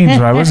machines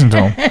when I listen to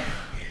them.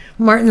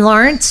 Martin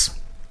Lawrence.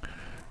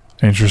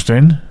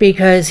 Interesting.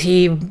 Because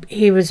he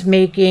was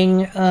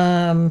making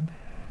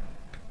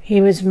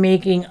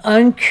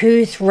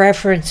uncouth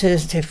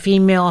references to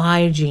female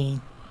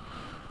hygiene.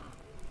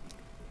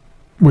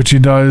 Which he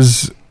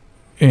does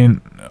in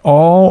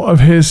all of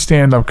his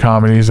stand-up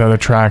comedies that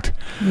attract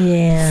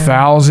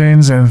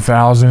thousands and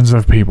thousands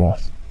of people.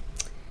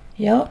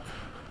 Yep.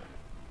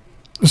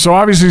 So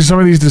obviously some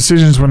of these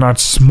decisions were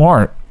not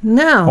smart.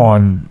 No.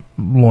 On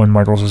Lorne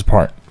Michaels'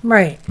 part.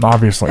 Right.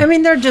 Obviously. I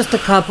mean, they're just a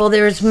couple.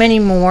 There's many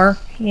more,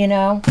 you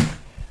know.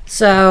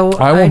 So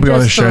I won't be on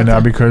the show now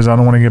because I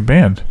don't want to get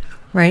banned.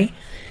 Right.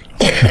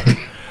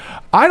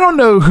 I don't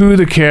know who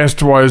the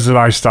cast was that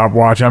I stopped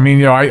watching. I mean,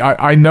 you know,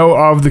 I know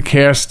of the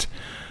cast.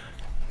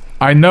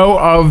 I know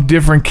of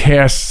different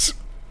casts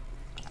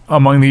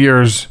among the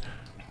years.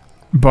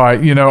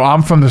 But, you know,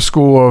 I'm from the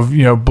school of,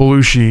 you know,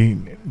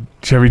 Belushi,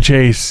 Chevy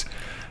Chase,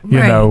 you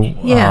know.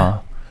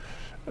 Yeah.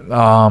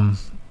 Oh,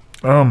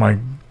 my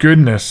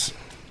goodness.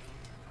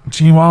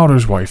 Gene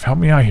Wilder's wife. Help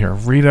me out here.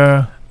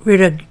 Rita.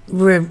 Rita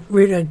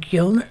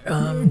Gilder,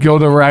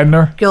 Gilda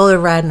Radner. Gilda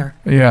Radner.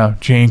 Yeah,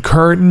 Jane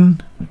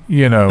Curtin.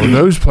 You know,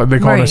 those they call them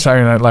the Right.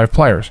 Saturday Night Live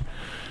players.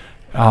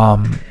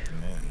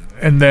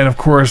 And then, of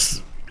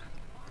course,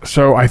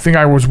 so I think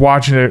I was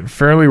watching it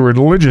fairly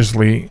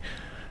religiously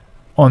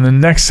on the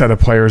next set of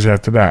players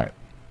after that.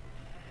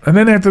 And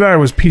then after that, it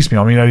was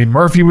piecemeal. I mean, Eddie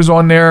Murphy was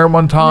on there at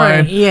one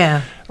time. Right,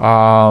 yeah.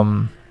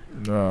 I'm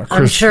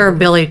sure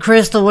Billy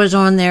Crystal was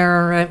on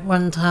there at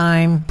one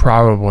time.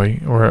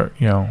 Probably. Or,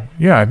 you know,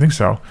 yeah, I think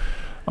so.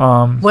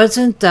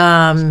 Wasn't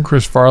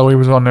Chris Farley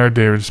was on there.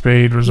 David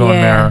Spade was on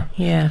there.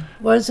 Yeah.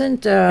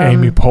 Wasn't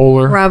Amy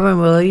Poehler. Robin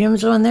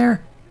Williams on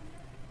there?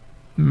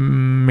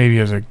 Maybe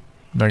as a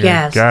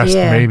Guest, guest,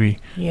 yeah. maybe.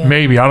 Yeah.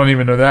 Maybe. I don't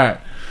even know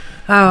that.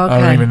 Oh, okay. I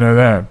don't even know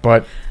that.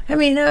 But I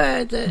mean,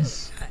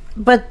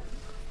 but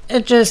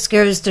it just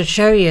goes to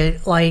show you,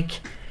 like,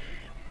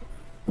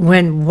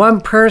 when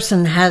one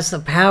person has the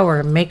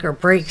power to make or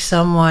break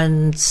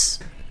someone's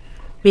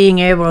being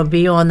able to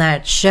be on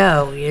that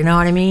show, you know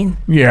what I mean?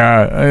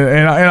 yeah,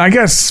 and I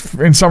guess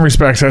in some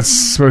respects that's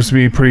supposed to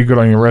be pretty good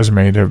on your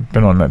resume to have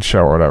been on that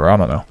show or whatever. I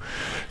don't know.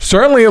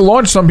 Certainly it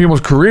launched some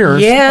people's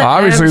careers. Yeah,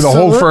 obviously the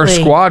whole first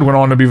absolutely. squad went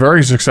on to be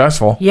very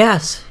successful.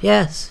 Yes.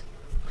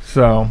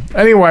 So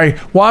anyway,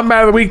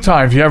 Wombat of the Week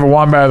time. If you have a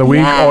Wombat of the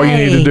Week, all you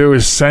need to Yay. do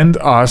is send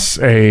us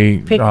a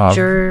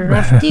Picture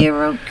of the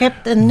hero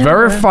Captain Nemo.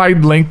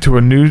 verified link to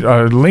a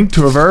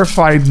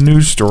verified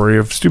news story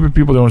of stupid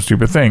people doing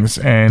stupid things.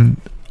 And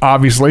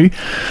obviously,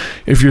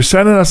 if you're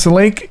sending us a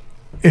link,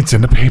 it's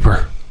in the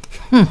paper.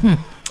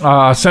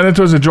 Send it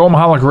to us at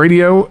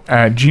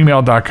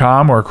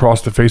joelmahalicradio@gmail.com or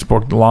across the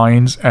Facebook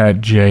lines at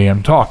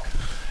JM Talk.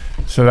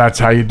 So that's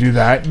how you do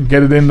that and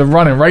get it in the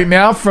running. Right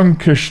now from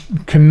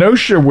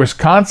Kenosha,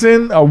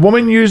 Wisconsin, a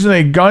woman using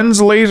a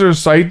gun's laser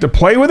sight to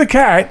play with a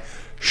cat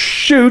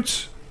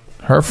shoots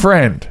her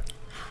friend.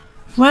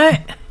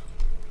 What?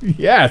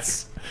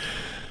 Yes.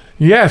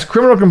 Yes,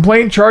 criminal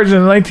complaint charging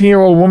a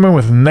 19-year-old woman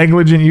with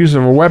negligent use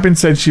of a weapon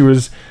said she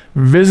was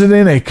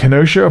visiting a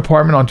Kenosha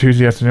apartment on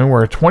Tuesday afternoon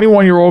where a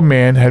 21-year-old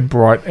man had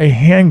brought a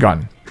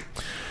handgun.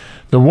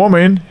 The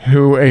woman,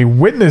 who a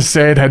witness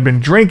said had been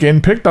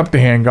drinking, picked up the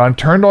handgun,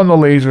 turned on the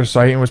laser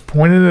sight, and was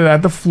pointing it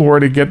at the floor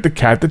to get the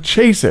cat to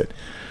chase it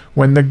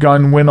when the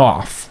gun went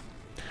off.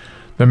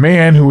 The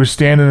man, who was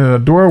standing in the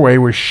doorway,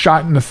 was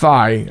shot in the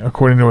thigh.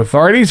 According to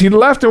authorities, he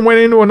left and went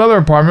into another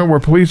apartment where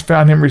police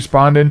found him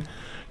responding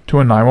to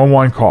a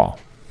 911 call.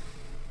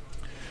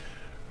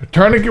 A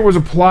tourniquet was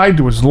applied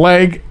to his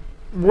leg.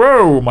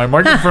 Whoa, my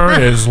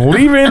microphone is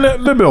leaving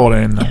the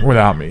building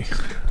without me.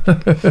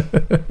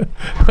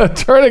 A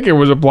tourniquet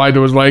was applied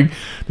to his leg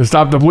to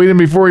stop the bleeding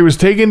before he was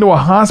taken to a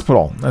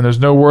hospital. And there's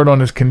no word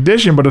on his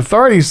condition, but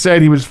authorities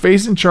said he was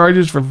facing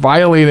charges for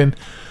violating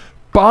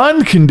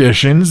bond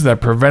conditions that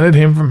prevented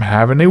him from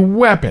having a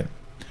weapon.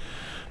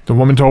 The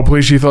woman told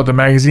police she thought the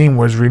magazine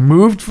was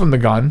removed from the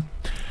gun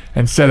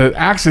and said it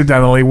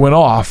accidentally went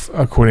off,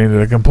 according to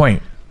the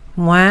complaint.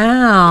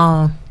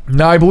 Wow.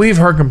 Now, I believe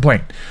her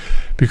complaint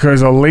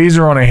because a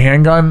laser on a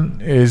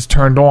handgun is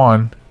turned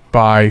on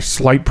by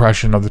slight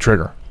pressure of the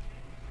trigger.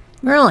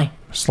 Really?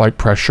 Slight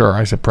pressure.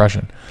 I said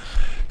pressure.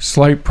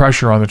 Slight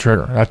pressure on the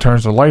trigger. That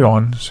turns the light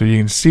on so you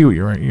can see what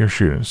you're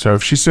shooting. So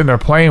if she's sitting there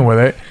playing with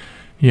it,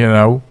 you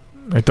know,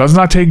 it does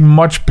not take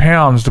much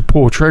pounds to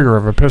pull a trigger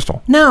of a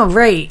pistol. No,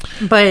 right.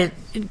 But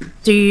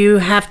do you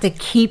have to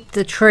keep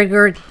the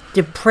trigger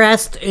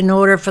depressed in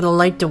order for the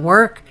light to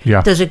work?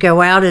 Yeah. Does it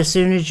go out as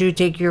soon as you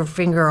take your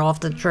finger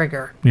off the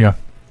trigger? Yeah.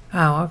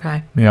 Oh,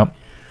 okay. Yep.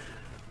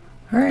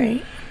 All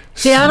right.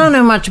 See, I don't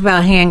know much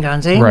about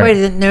handguns. Anybody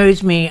that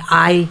knows me,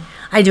 I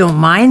don't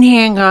mind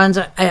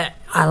handguns.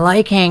 I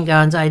like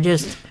handguns. I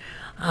just,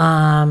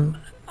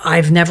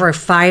 I've never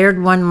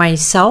fired one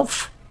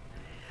myself,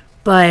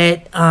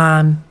 but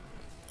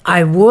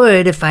I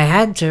would if I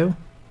had to.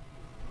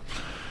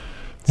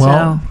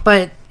 Well,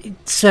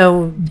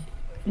 so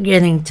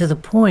getting to the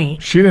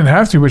point. she didn't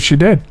have to, but she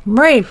did.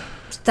 Right.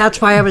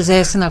 That's why I was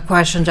asking the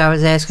questions I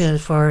was asking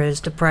as far as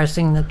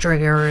depressing the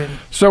trigger. And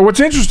So what's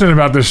interesting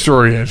about this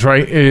story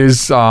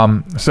is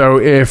so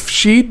if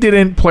she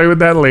didn't play with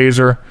that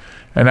laser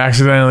and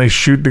accidentally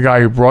shoot the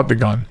guy who brought the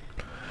gun,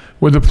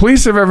 would the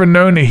police have ever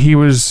known that he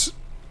was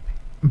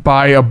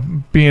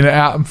being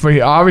out?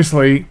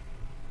 Obviously,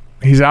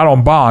 he's out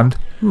on bond,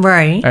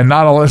 right.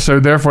 and so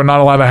therefore not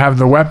allowed to have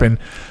the weapon.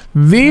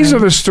 These are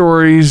the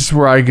stories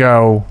where I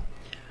go,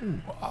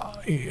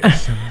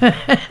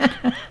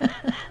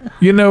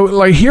 you know,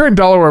 like here in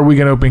Delaware, we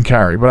can open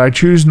carry, but I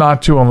choose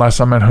not to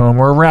unless I'm at home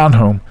or around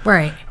home.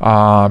 Right.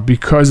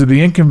 Because of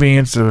the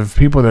inconvenience of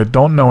people that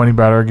don't know any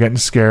better getting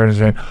scared and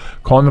saying,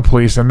 calling the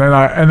police, and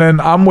then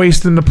I'm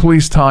wasting the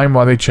police time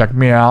while they check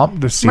me out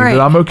to see Right.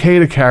 that I'm okay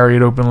to carry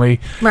it openly,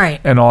 Right.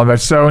 and all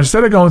that. So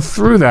instead of going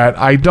through that,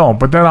 I don't.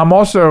 But then I'm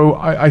also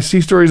I see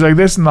stories like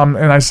this, and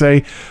I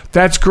say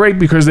that's great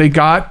because they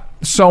got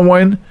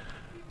someone,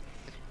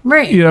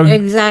 Right. you know,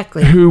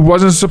 exactly. who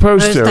wasn't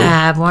supposed Supposed to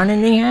have one,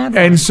 and he had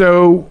one. and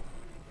so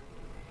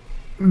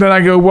then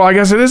I go, well, I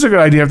guess it is a good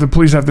idea if the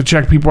police have to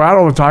check people out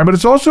all the time, but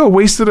it's also a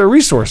waste of their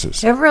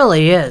resources. It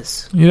really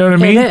is. You know what I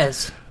mean? It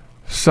is.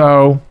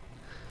 So,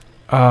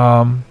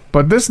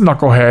 but this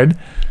knucklehead,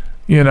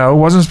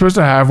 wasn't supposed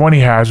to have one.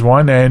 He has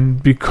one.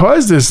 And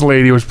because this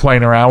lady was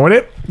playing around with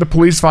it, the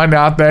police find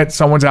out that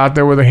someone's out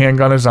there with a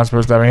handgun that's not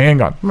supposed to have a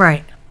handgun.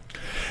 Right.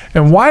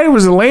 And why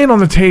was it laying on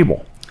the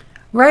table?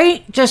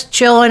 Right. Just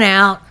chilling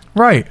out.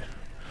 Right.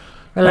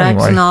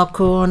 Relaxing, Anyway. all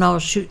cool, and all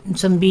shooting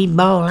some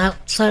b-ball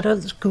outside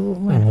of the school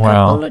with Wow. a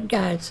couple of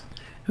guys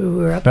who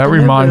were up That to no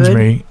reminds good.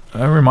 me. I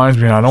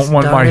don't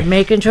want Started my...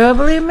 making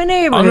trouble in my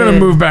neighborhood. I'm going to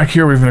move back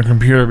here with the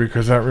computer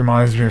because that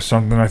reminds me of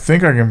something. I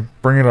think I can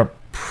bring it up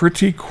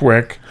pretty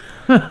quick.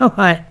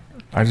 What?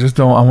 I just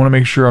don't... I want to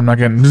make sure I'm not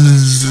getting...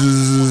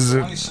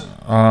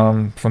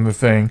 from the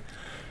thing.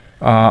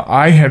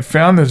 I had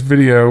found this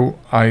video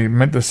I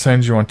meant to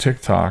send you on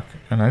TikTok,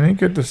 and I didn't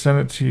get to send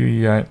it to you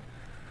yet.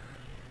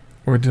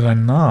 Or did I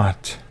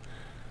not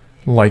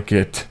like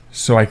it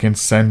so I can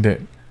send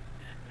it?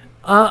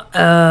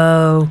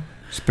 Uh-oh.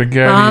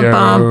 SpaghettiOs.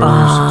 Bum, bum,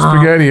 bum.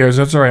 SpaghettiOs,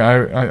 that's all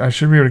right. I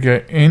should be able to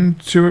get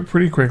into it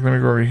pretty quick. Let me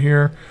go over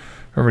here.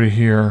 Over to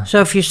here.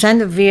 So if you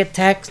send it via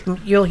text,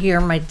 you'll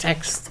hear my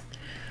text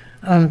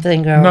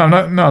thing go. No,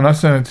 I'm not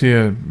sending it to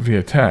you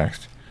via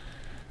text.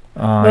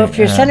 Well, if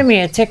you're sending me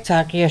a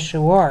TikTok, yes,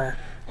 you are.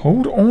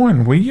 Hold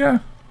on, will ya?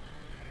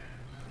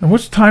 And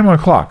what's the time on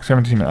the clock?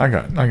 17 minutes.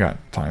 I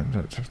got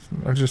time.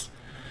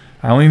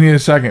 I only need a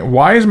second.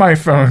 Why is my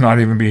phone not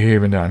even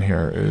behaving down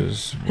here?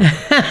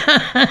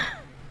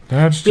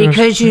 That's just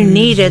Because you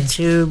need it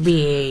to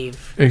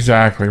behave.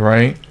 exactly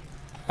right.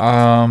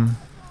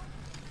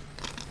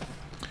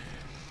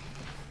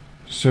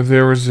 So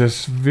there was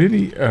this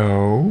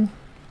video.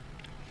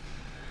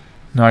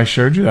 Now I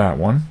showed you that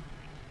one.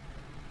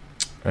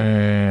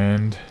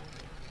 And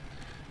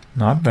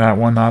not that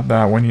one, not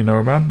that one. You know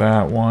about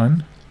that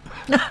one.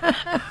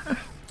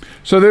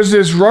 So there's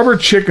this rubber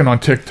chicken on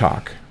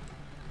TikTok.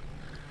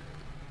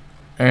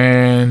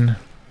 And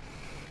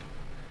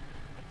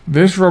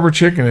this rubber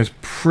chicken is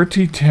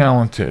pretty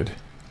talented.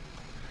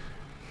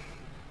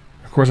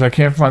 Of course, I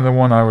can't find the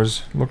one I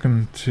was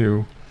looking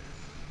to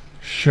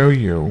show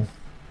you.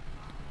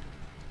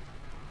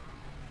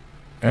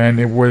 And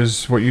it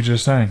was what you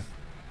just sang.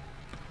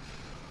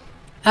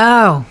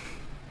 Oh.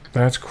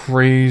 That's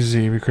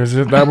crazy because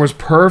that was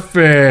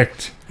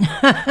perfect.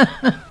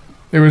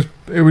 It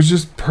was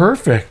just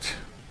perfect.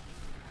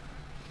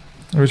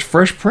 It was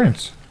Fresh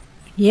Prince.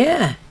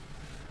 Yeah.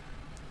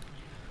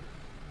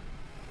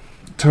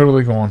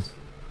 Totally gone.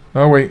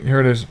 Oh wait, here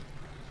it is.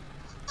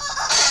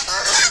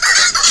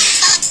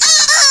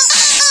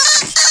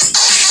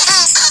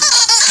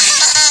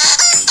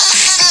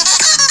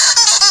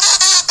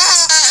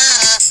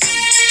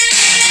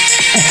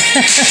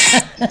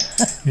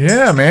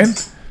 Yeah, man.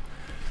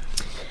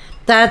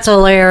 That's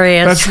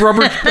hilarious.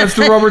 That's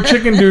the rubber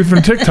chicken dude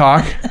from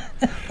TikTok.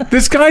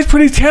 This guy's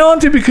pretty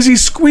talented because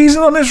he's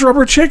squeezing on this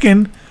rubber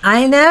chicken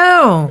I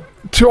know.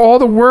 to all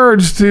the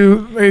words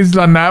to. He's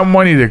done that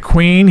one. He did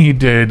Queen. He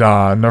did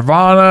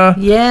Nirvana.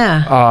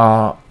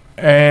 Yeah.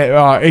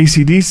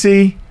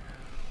 AC/DC.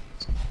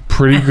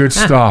 Pretty good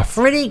stuff.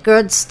 Pretty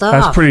good stuff.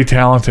 That's pretty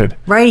talented.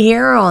 Right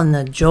here on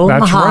the Joel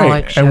That's Michalec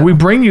right. Show. And we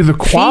bring you the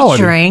quality.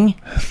 Featuring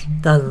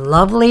the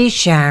lovely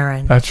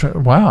Sharon. That's right.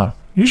 Wow.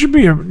 You should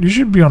be on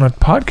a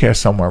podcast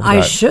somewhere. With I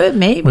that. should,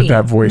 maybe. with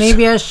that voice.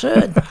 Maybe I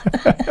should.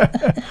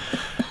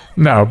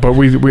 No, but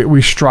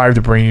we strive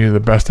to bring you the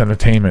best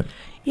entertainment.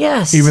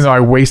 Yes. Even though I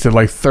wasted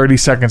like 30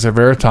 seconds of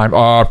airtime.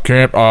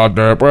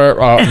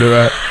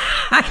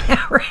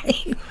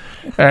 Right.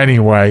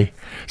 Anyway.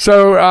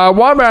 So,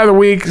 one bad of the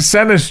week,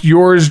 send us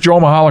yours,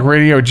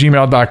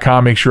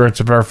 joelmahalicradio@gmail.com. Make sure it's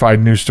a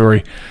verified news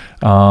story.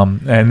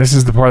 And this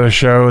is the part of the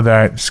show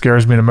that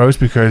scares me the most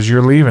because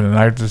you're leaving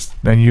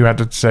and you have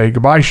to say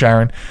goodbye,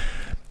 Sharon.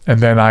 And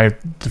then I have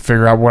to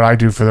figure out what I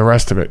do for the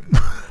rest of it.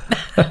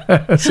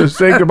 So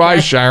say goodbye,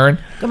 Sharon.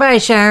 Goodbye,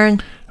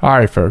 Sharon. All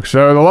right, folks.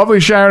 So the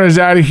lovely Sharon is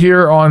out of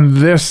here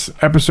on this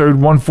episode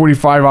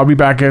 145. I'll be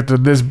back after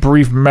this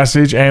brief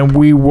message and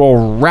we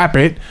will wrap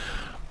it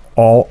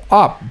all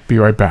up. Be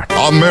right back.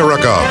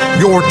 America,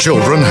 your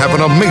children have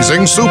an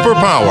amazing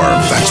superpower.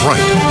 That's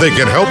right. They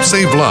can help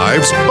save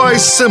lives by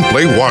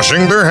simply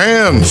washing their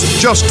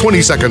hands. Just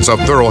 20 seconds of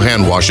thorough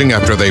hand washing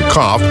after they've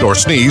coughed or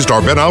sneezed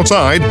or been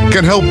outside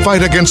can help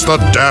fight against the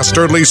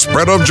dastardly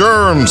spread of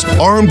germs.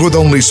 Armed with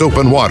only soap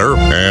and water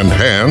and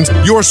hands,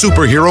 your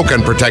superhero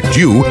can protect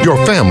you,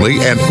 your family,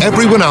 and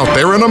everyone out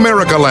there in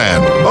America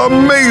land.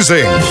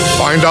 Amazing!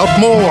 Find out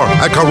more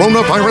at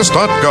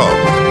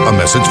coronavirus.gov. A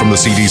message from the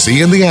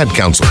CDC and the Ad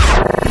Council.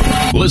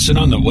 Listen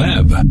on the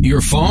web, your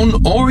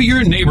phone, or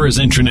your neighbor's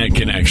internet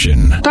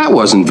connection. That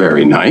wasn't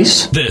very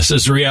nice. This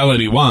is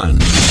Reality One.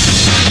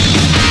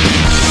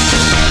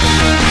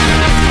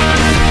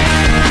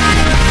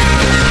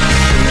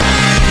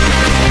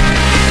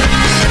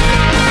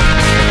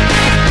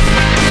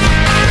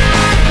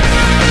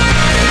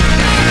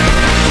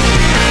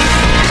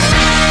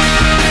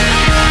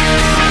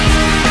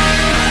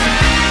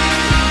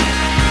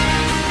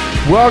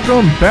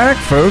 Welcome back,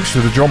 folks,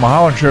 to the Joel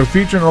Michalec Show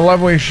featuring the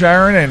lovely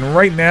Sharon. And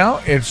right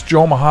now, it's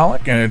Joel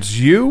Michalec and it's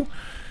you.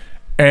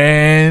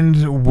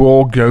 And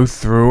we'll go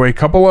through a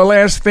couple of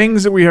last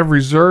things that we have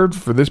reserved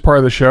for this part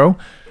of the show.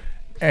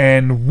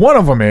 And one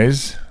of them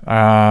is,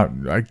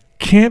 I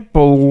can't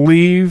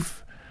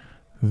believe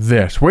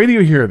this. Wait till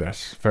you hear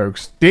this,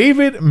 folks.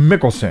 David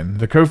Michalec,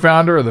 the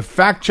co-founder of the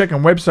fact-checking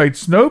website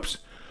Snopes,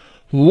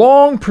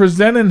 long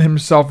presented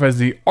himself as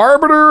the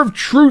arbiter of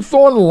truth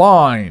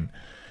online,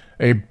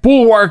 a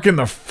bulwark in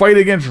the fight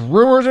against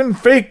rumors and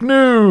fake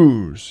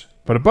news.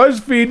 But a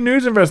BuzzFeed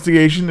news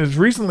investigation has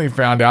recently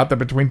found out that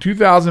between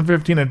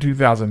 2015 and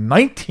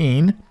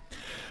 2019,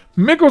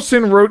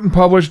 Michalec wrote and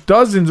published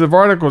dozens of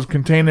articles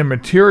containing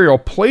material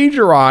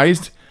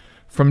plagiarized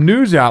from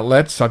news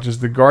outlets such as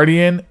The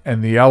Guardian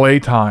and the LA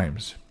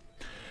Times.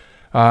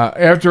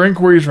 After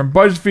inquiries from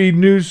BuzzFeed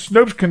News,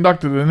 Snopes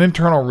conducted an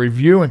internal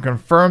review and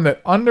confirmed that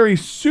under a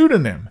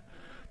pseudonym,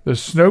 the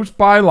Snopes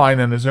byline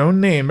and his own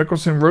name,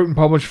 Michalec wrote and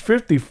published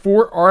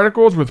 54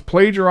 articles with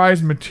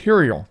plagiarized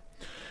material.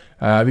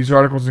 These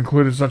articles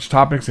included such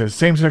topics as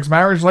same-sex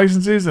marriage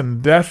licenses and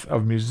the death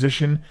of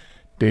musician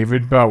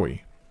David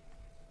Bowie.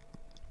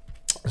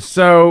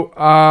 So,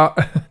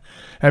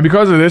 and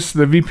because of this,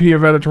 the VP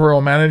of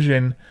Editorial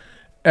Managing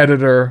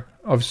Editor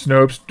of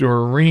Snopes,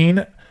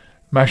 Doreen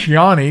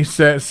Masciani,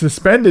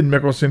 suspended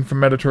Michalec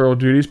from editorial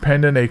duties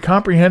pending a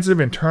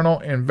comprehensive internal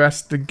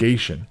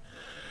investigation.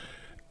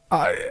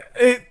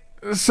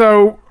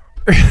 So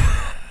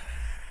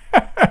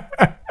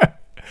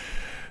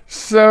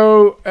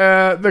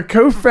the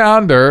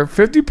co-founder,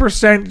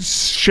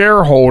 50%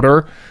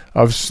 shareholder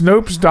of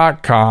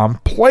Snopes.com,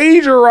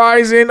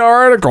 plagiarizing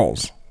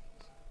articles.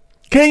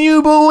 Can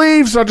you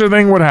believe such a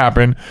thing would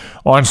happen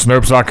on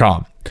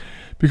Snopes.com?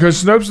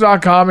 Because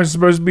Snopes.com is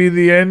supposed to be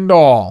the end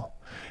all.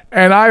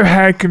 And I've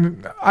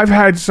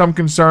had some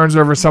concerns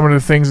over some of the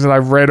things that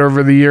I've read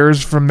over the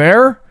years from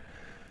there.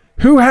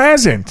 Who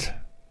hasn't?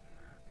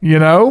 You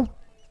know?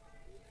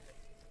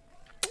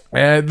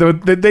 And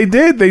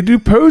they do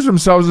pose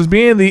themselves as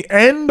being the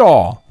end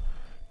all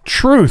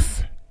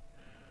truth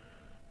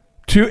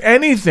to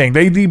anything.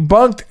 They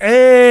debunked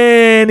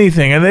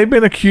anything, and they've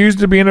been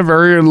accused of being a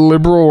very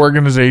liberal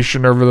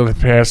organization over the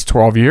past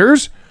 12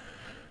 years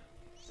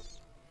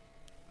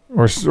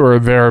or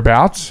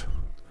thereabouts.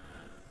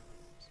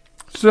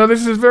 So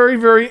this is very,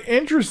 very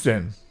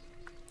interesting.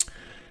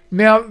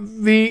 Now,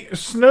 the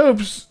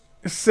Snopes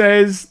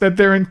says that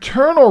their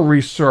internal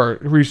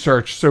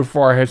research so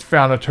far has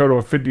found a total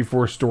of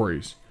 54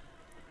 stories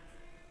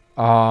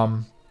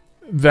that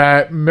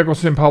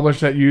Michalec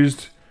published that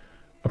used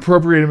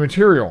appropriated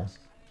material.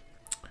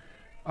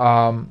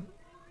 And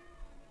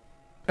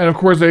of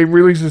course, they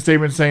released a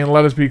statement saying,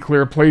 "Let us be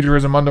clear,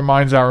 plagiarism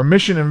undermines our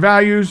mission and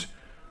values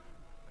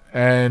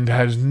and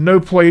has no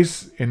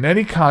place in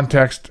any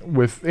context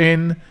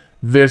within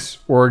this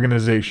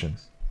organization."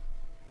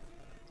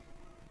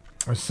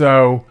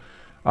 So,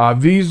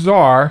 these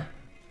are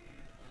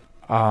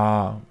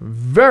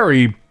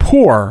very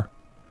poor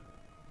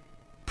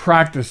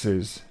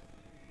practices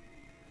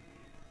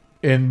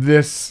in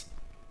this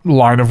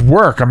line of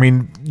work. I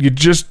mean, you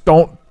just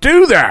don't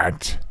do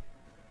that.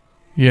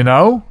 You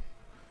know?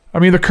 I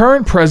mean, the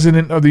current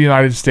president of the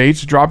United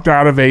States dropped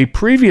out of a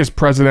previous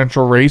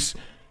presidential race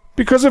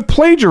because of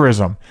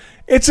plagiarism.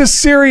 It's a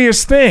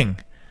serious thing.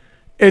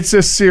 It's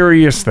a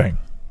serious thing.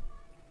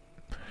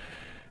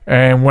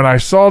 And when I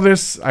saw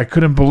this, I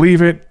couldn't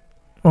believe it.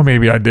 Well,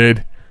 maybe I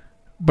did.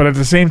 But at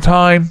the same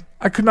time,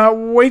 I could not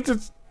wait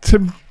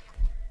to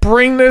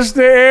bring this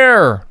to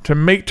air,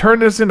 to turn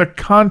this into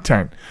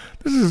content.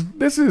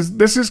 This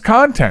is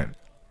content,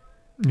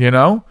 you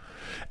know?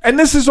 And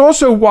this is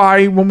also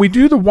why when we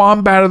do the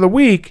Wombat of the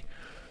Week,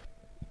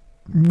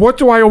 what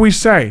do I always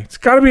say? It's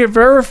got to be a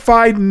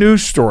verified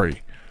news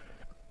story.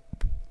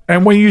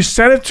 And when you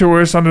send it to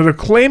us under the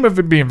claim of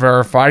it being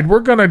verified, we're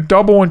going to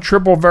double and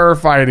triple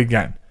verify it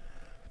again.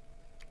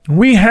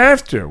 We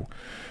have to.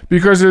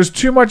 Because there's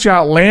too much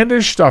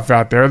outlandish stuff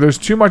out there. There's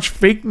too much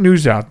fake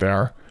news out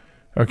there.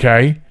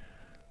 Okay?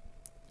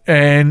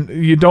 And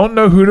you don't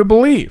know who to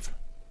believe.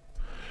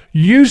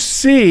 You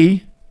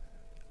see,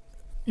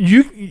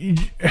 in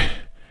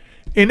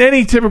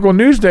any typical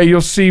news day,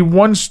 you'll see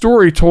one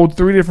story told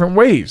 3 different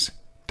ways.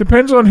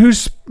 Depends on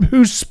who's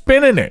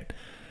spinning it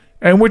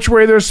and which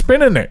way they're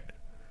spinning it.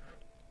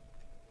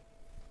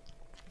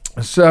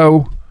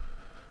 So,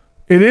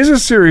 it is a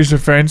serious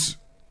offense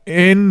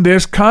in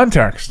this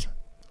context.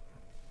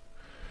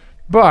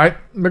 But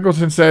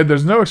Michalec said,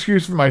 "There's no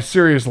excuse for my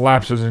serious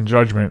lapses in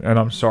judgment," and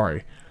I'm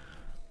sorry.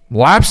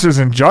 Lapses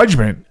in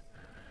judgment?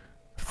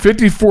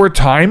 54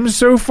 times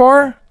so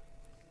far?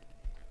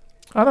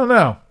 I don't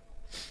know.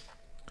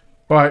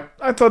 But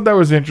I thought that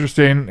was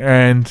interesting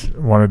and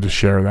wanted to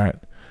share that.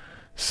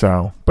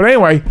 So, but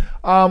anyway,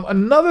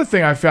 another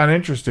thing I found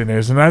interesting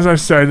is, and as I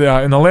said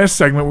in the last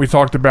segment, we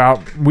talked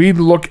about we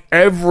look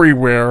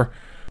everywhere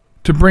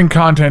to bring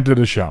content to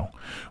the show.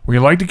 We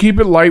like to keep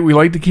it light. We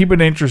like to keep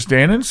it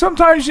interesting. And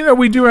sometimes,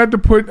 we do have to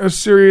put a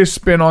serious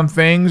spin on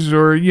things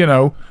or,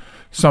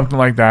 something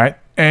like that.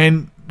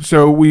 And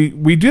so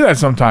we do that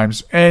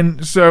sometimes.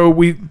 And so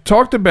we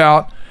talked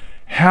about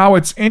how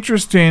it's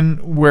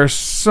interesting where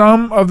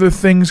some of the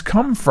things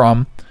come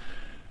from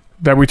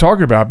that we talk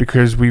about,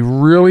 because we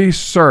really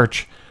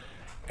search.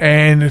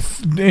 And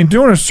in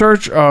doing a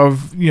search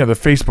of, the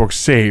Facebook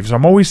saves,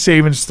 I'm always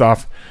saving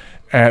stuff.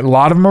 And a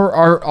lot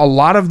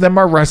of them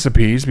are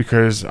recipes,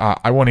 because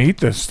I want to eat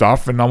this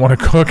stuff and I want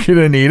to cook it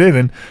and eat it.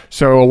 And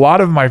so a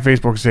lot of my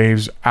Facebook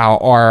saves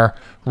are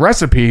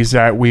recipes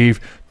that we've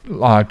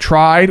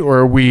tried,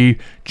 or we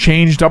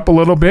changed up a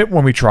little bit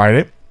when we tried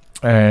it,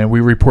 and we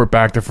report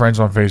back to friends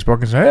on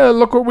Facebook and say, hey,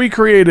 look what we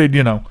created,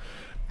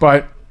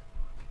 But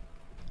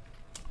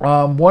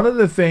one of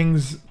the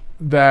things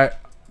that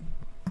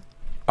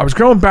I was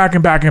going back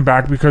and back and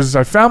back, because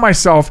I found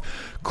myself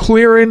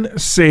clearing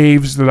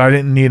saves that I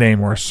didn't need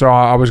anymore. So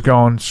I was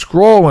going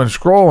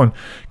scrolling,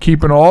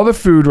 keeping all the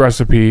food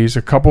recipes,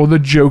 a couple of the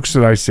jokes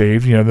that I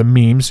saved, the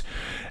memes,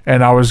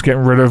 and I was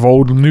getting rid of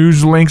old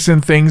news links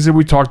and things that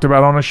we talked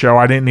about on the show.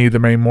 I didn't need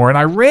them anymore. And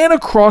I ran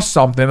across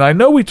something. I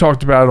know we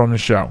talked about it on the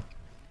show,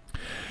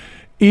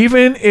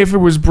 even if it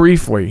was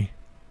briefly.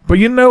 But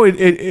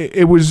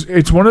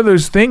it's one of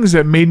those things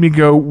that made me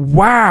go,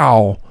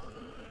 wow.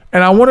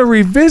 And I want to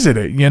revisit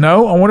it, I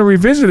want to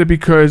revisit it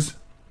because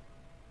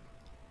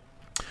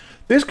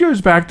this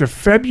goes back to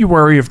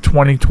February of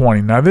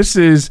 2020. Now, this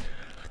is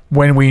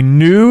when we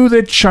knew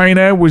that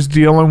China was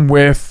dealing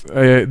with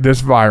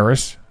this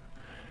virus,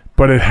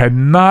 but it had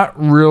not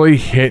really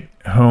hit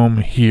home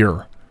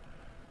here.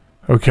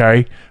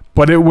 Okay?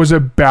 But it was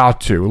about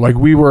to. Like,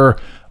 we were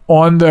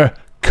on the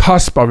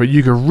cusp of it.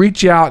 You could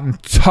reach out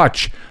and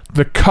touch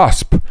the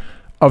cusp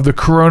of the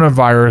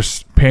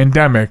coronavirus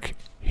pandemic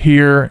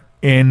here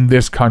in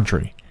this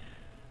country.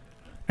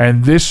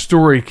 And this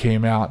story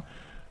came out,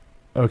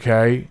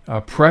 okay,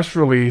 a press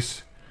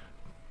release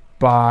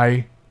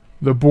by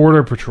the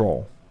Border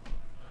Patrol,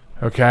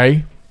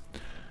 okay.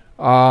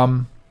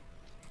 A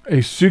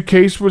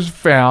suitcase was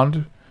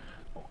found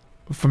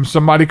from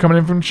somebody coming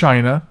in from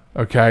China,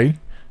 okay.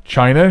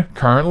 China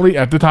currently,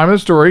 at the time of the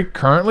story,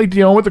 currently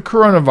dealing with the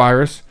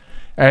coronavirus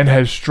and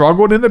has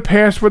struggled in the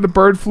past with the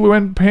bird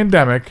flu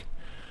pandemic.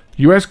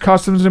 U.S.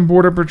 Customs and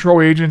Border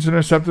Patrol agents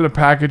intercepted a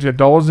package at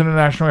Dulles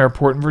International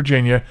Airport in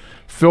Virginia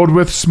filled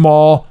with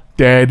small,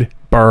 dead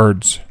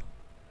birds.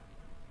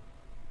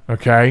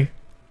 Okay?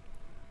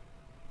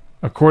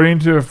 According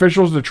to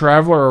officials, the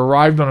traveler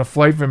arrived on a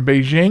flight from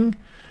Beijing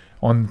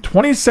on the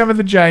 27th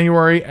of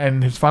January,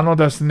 and his final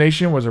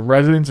destination was a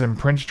residence in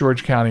Prince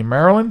George County,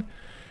 Maryland.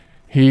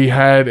 He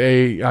had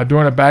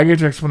during a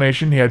baggage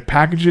explanation, he had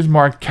packages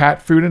marked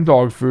cat food and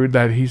dog food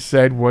that he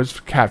said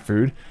was cat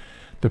food.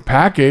 The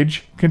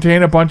package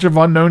contained a bunch of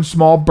unknown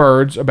small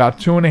birds, about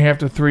 2.5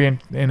 to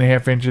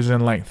 3.5 inches in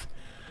length.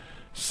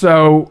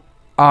 So,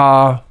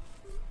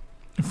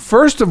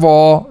 first of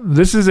all,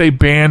 this is a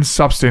banned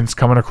substance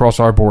coming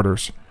across our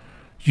borders.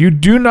 You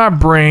do not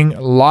bring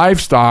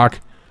livestock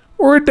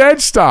or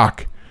dead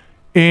stock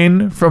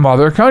in from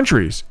other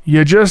countries.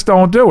 You just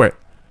don't do it.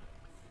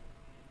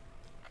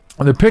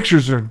 The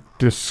pictures are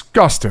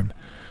disgusting.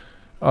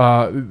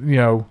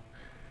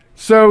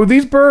 So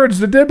these birds,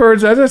 the dead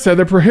birds, as I said,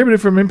 they're prohibited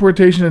from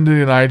importation into the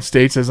United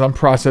States, as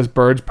unprocessed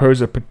birds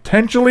pose a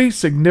potentially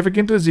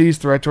significant disease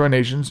threat to our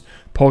nation's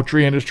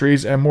poultry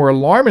industries, and more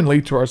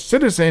alarmingly to our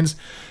citizens,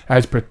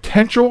 as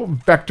potential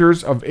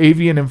vectors of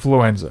avian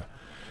influenza.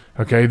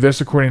 Okay,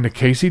 this according to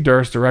Casey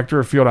Durst, Director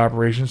of Field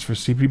Operations for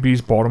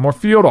CPB's Baltimore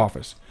Field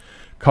Office.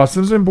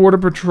 Customs and Border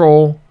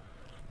Patrol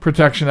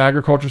Protection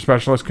Agriculture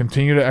Specialists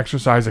continue to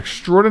exercise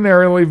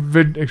extraordinarily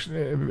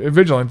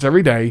vigilance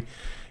every day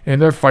in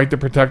their fight to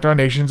protect our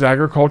nation's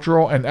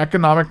agricultural and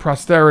economic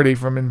prosperity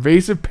from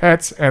invasive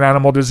pets and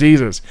animal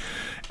diseases.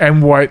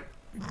 And what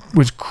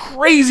was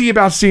crazy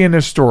about seeing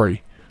this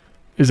story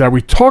is that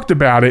we talked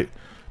about it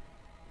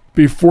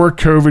before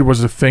COVID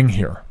was a thing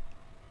here.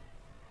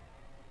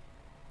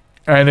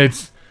 And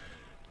it's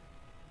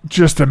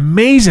just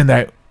amazing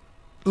that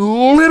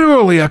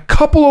literally a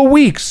couple of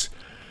weeks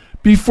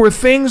before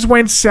things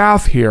went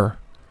south here,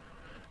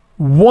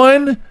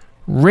 one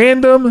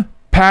random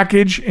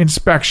package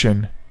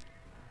inspection,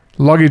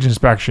 luggage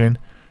inspection,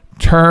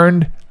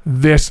 turned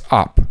this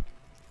up.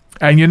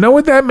 And you know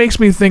what that makes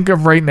me think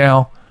of right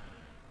now?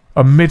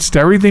 Amidst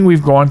everything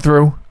we've gone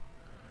through,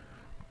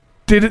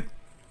 did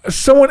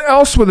someone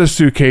else with a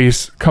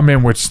suitcase come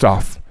in with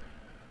stuff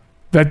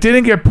that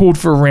didn't get pulled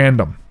for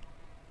random?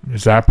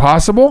 Is that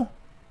possible?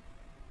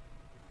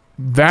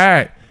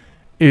 That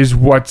is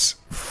what's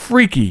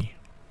freaky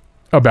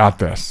about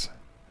this.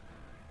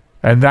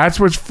 And that's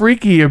what's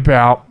freaky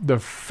about the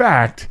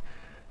fact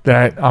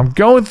that I'm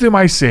going through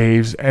my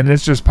saves and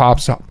this just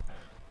pops up.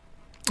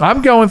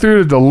 I'm going through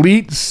to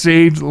delete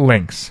saved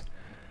links.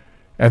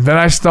 And then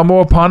I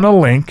stumble upon a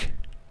link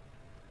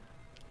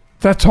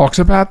that talks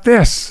about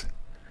this.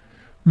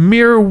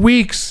 Mere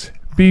weeks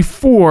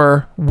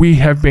before we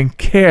have been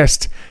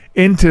cast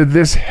into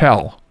this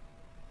hell.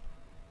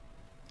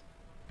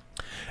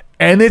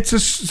 And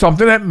it's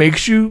something that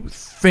makes you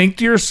think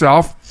to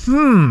yourself,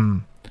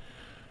 you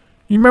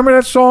remember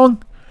that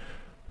song?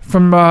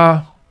 from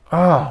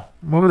what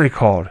were they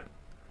called?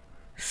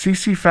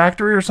 CC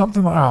Factory or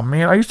something? Oh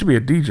man, I used to be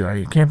a DJ.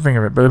 I can't think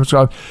of it, but it was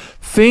called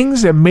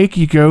Things That Make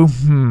You Go,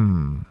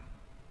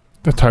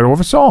 the title of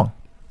a song.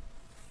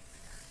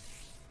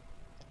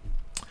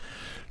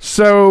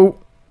 So,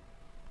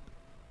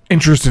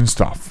 interesting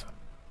stuff.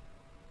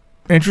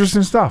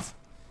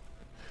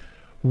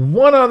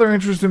 One other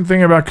interesting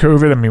thing about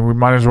COVID, I mean, we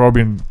might as well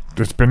be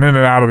just been in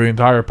and out of the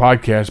entire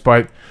podcast,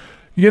 but,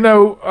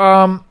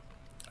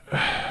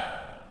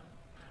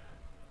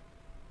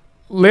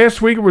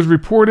 last week it was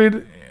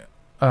reported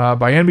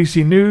by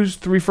NBC News,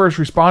 3 first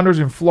responders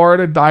in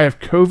Florida die of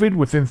COVID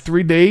within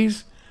 3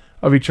 days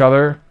of each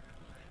other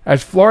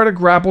as Florida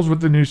grapples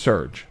with the new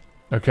surge.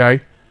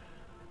 Okay?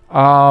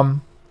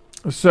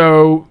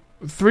 So,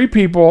 3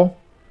 people,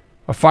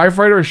 a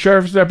firefighter, a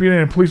sheriff's deputy,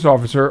 and a police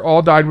officer,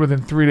 all died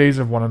within 3 days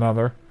of one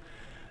another.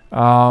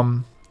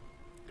 And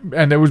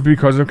it was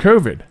because of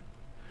COVID.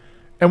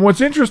 And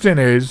what's interesting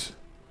is,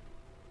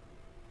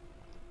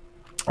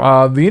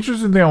 the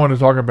interesting thing I want to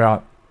talk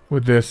about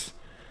with this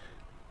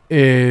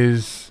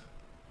is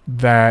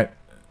that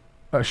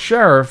a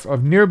sheriff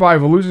of nearby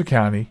Volusia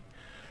County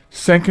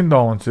sent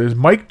condolences,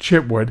 Mike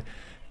Chitwood,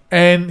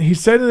 and he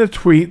said in a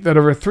tweet that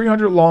over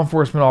 300 law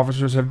enforcement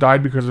officers have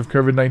died because of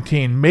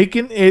COVID-19,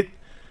 making it,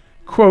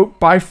 quote,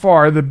 by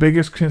far the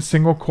biggest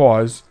single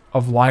cause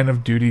of line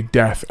of duty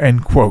death,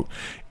 end quote.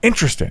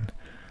 Interesting.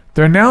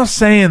 They're now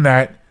saying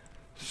that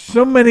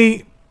so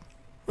we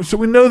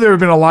know there have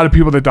been a lot of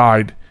people that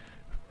died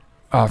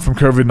from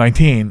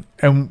COVID-19,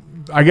 and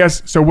I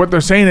guess, so what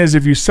they're saying is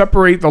if you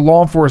separate the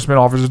law enforcement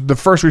officers, the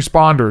first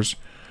responders,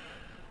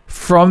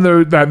 from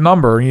that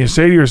number, and you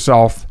say to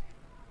yourself,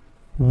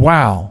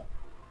 wow,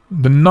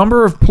 the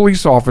number of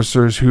police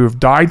officers who have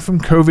died from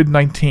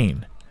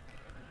COVID-19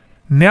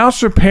 now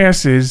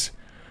surpasses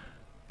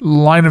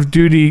line of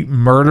duty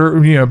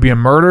murder, being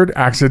murdered,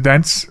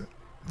 accidents,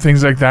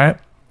 things like that.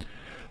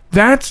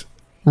 That's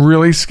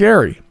really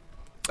scary.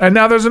 And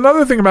now there's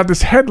another thing about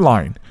this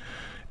headline,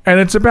 and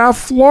it's about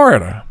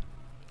Florida.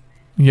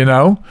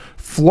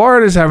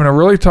 Florida's having a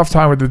really tough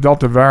time with the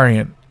Delta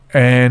variant.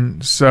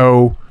 And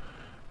so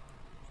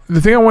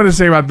the thing I want to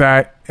say about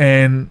that,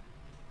 and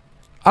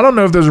I don't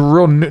know if there's a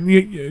real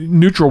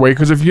neutral way,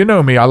 because if you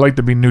know me, I like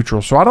to be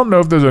neutral. So I don't know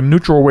if there's a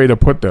neutral way to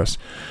put this.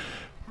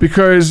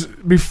 Because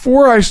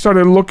before I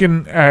started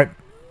looking at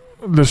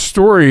the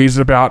stories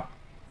about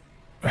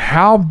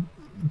how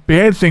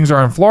bad things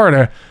are in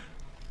Florida,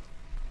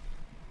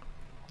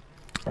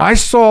 I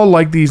saw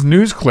like these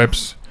news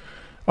clips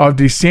of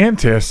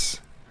DeSantis,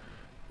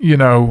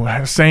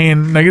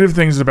 saying negative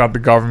things about the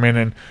government,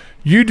 and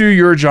you do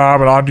your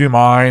job and I'll do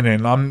mine,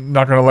 and I'm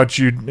not going to let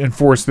you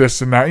enforce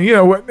this and that.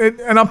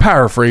 And I'm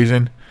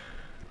paraphrasing.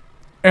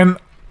 And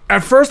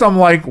at first I'm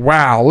like,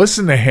 wow,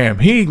 listen to him.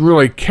 He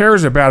really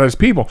cares about his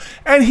people.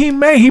 And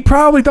he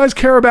probably does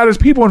care about his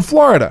people in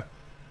Florida.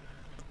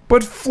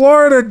 But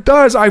Florida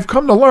does, I've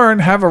come to learn,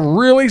 have a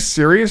really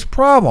serious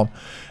problem.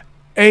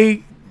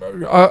 A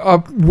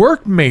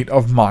workmate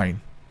of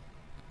mine,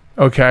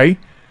 okay,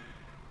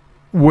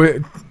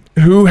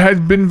 who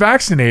had been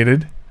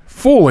vaccinated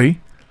fully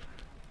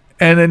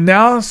and had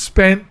now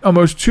spent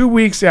almost 2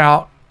 weeks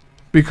out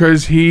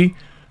because he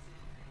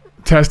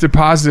tested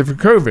positive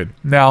for COVID.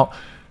 Now,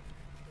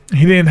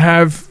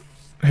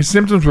 his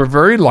symptoms were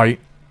very light,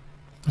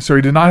 so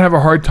he did not have a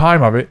hard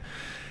time of it.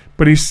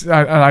 But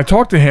I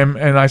talked to him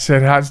and I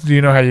said, do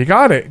you know how you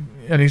got it?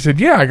 And he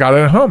said, yeah, I got it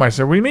at home. I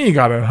said, what do you mean you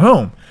got it at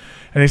home?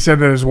 And he said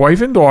that his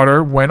wife and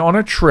daughter went on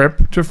a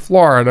trip to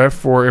Florida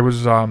for, it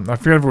was, I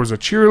forget if it was a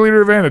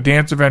cheerleader event, a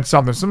dance event,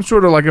 something, some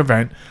sort of like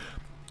event.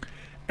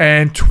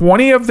 And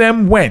 20 of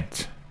them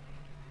went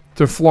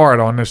to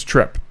Florida on this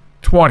trip.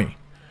 20.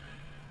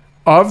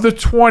 Of the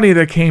 20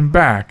 that came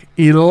back,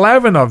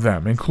 11 of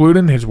them,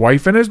 including his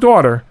wife and his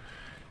daughter,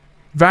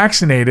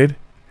 vaccinated,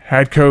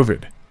 had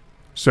COVID.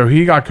 So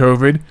he got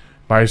COVID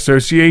by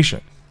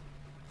association.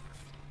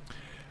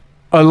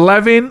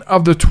 11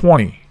 of the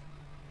 20.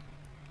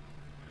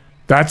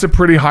 That's a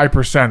pretty high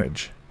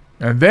percentage.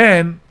 And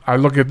then I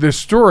look at this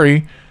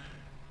story,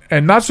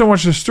 and not so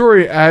much the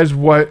story as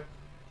what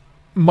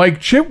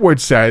Mike Chitwood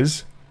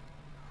says,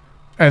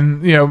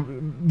 and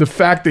the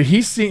fact that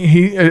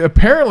he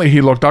apparently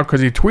he looked up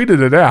because he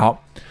tweeted it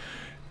out,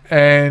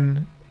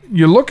 and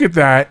you look at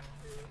that,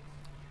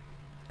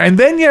 and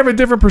then you have a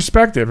different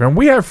perspective. And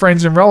we have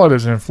friends and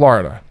relatives in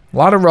Florida, a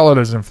lot of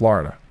relatives in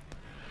Florida.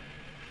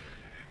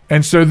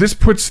 And so this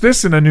puts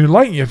this in a new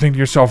light, and you think to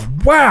yourself,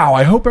 wow,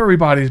 I hope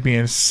everybody's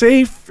being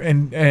safe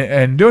and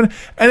doing it.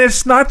 And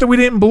it's not that we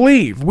didn't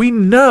believe. We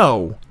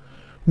know.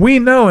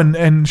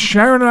 And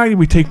Sharon and I,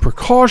 we take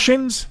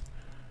precautions.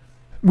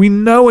 We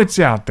know it's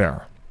out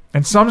there.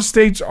 And some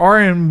states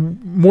are in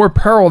more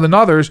peril than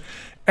others.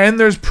 And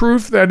there's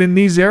proof that in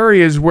these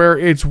areas where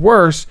it's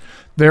worse,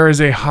 there is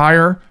a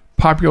higher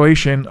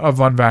population of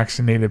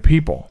unvaccinated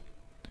people.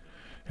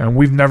 And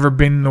we've never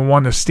been the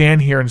one to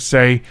stand here and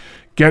say,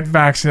 get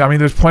vaccinated. I mean,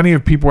 there's plenty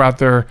of people out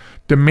there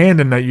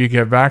demanding that you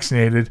get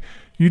vaccinated.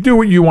 You do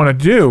what you want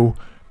to do,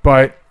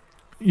 but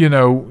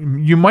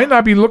you might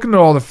not be looking at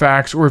all the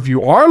facts, or if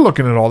you are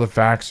looking at all the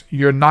facts,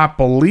 you're not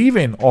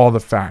believing all the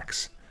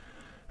facts.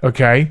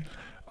 Okay?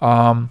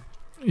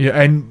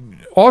 And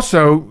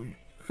also,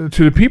 to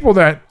the people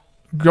that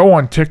go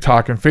on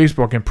TikTok and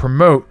Facebook and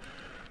promote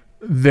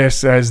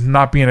this as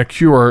not being a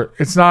cure,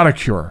 it's not a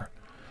cure.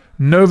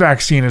 No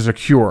vaccine is a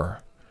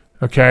cure.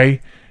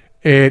 Okay?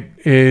 It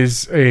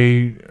is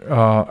a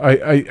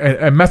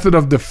method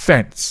of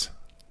defense.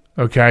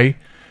 Okay?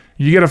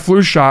 You get a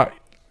flu shot,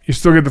 you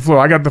still get the flu.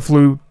 I got the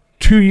flu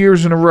 2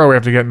 years in a row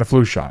after getting the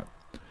flu shot.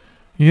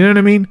 You know what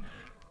I mean?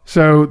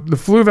 So the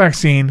flu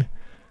vaccine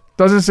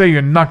doesn't say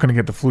you're not going to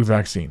get the flu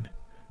vaccine,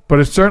 but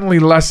it certainly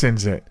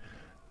lessens it.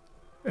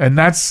 And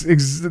that's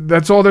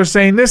all they're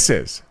saying this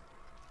is.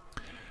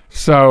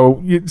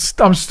 So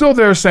I'm still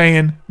there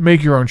saying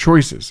make your own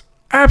choices.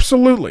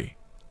 Absolutely.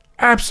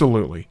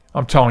 Absolutely.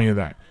 I'm telling you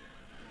that.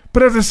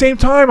 But at the same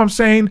time, I'm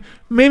saying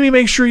maybe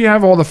make sure you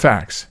have all the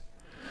facts.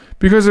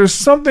 Because there's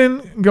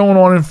something going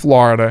on in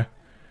Florida,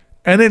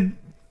 and it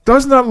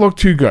does not look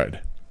too good.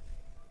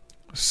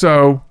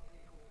 So,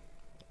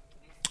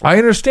 I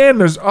understand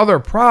there's other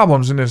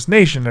problems in this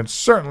nation that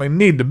certainly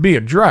need to be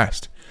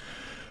addressed.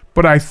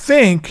 But I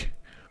think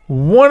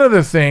one of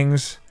the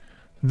things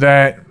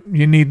that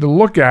you need to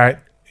look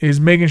at is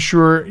making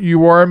sure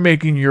you are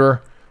making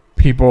your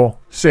people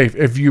safe.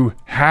 If you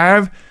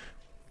have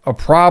a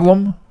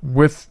problem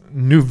with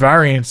new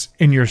variants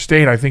in your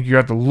state, I think you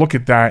have to look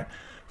at that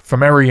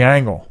from every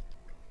angle,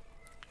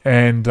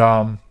 and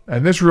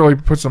this really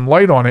puts some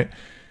light on it,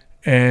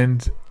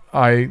 and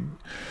I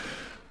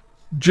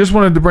just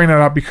wanted to bring that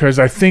up because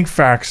I think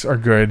facts are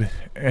good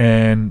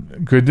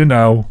and good to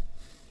know,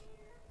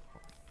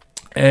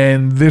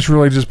 and this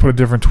really just put a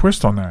different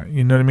twist on that.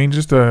 You know what I mean?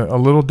 Just a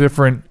little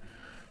different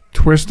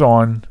twist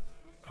on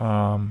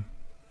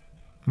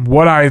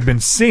what I've been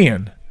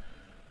seeing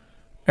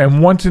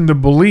and wanting to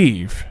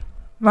believe,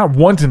 not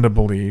wanting to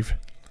believe.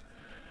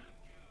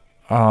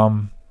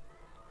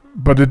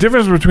 But the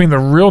difference between the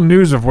real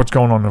news of what's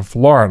going on in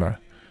Florida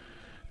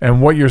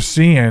and what you're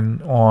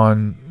seeing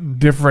on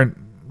different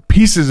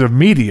pieces of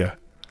media,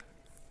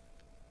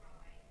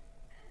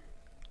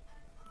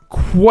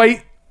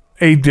 quite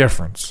a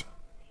difference.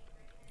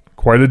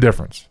 Quite a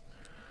difference.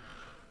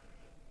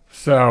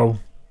 So,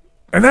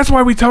 and that's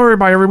why we tell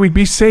everybody every week,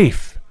 be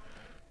safe.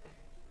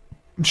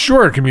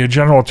 Sure, it can be a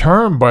general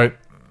term, but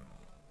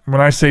when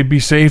I say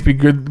be safe, be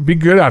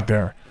good out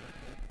there.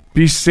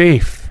 Be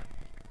safe.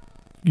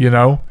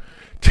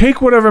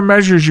 Take whatever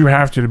measures you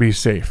have to be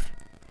safe.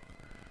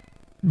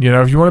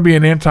 If you want to be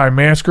an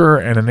anti-masker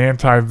and an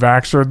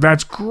anti-vaxxer,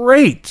 that's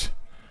great.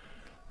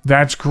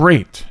 That's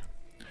great.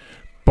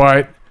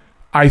 But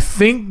I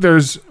think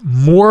there's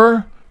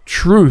more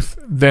truth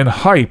than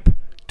hype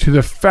to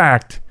the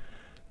fact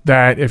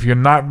that if you're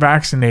not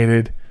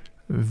vaccinated,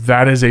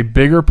 that is a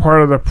bigger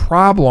part of the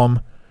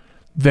problem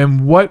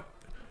than what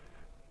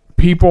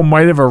people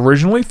might have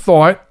originally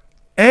thought,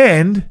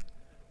 and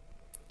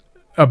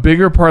a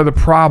bigger part of the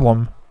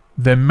problem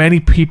than many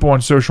people on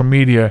social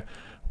media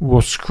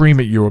will scream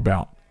at you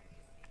about.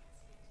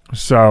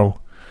 So,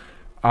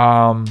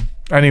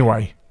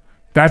 anyway,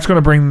 that's going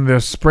to bring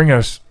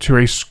us to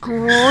a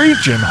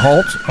screeching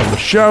halt of the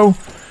show.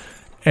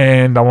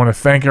 And I want to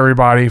thank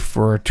everybody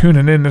for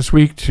tuning in this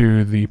week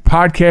to the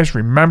podcast.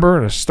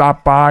 Remember to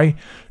stop by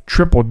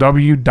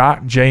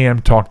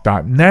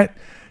www.jmtalk.net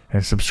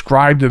and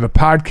subscribe to the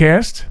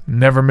podcast.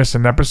 Never miss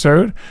an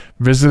episode.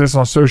 Visit us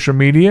on social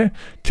media,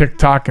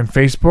 TikTok and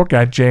Facebook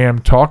at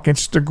JM Talk.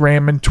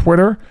 Instagram and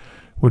Twitter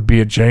would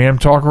be at JM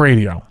Talk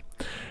Radio.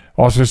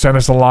 Also send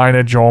us a line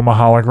at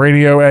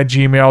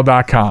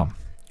joelmahalicradio@gmail.com.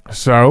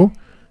 So,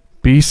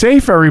 be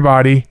safe,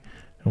 everybody.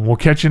 And we'll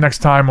catch you next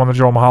time on the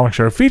Joel Michalec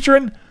Show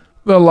featuring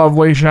the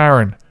lovely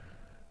Sharon.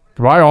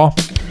 Goodbye, all.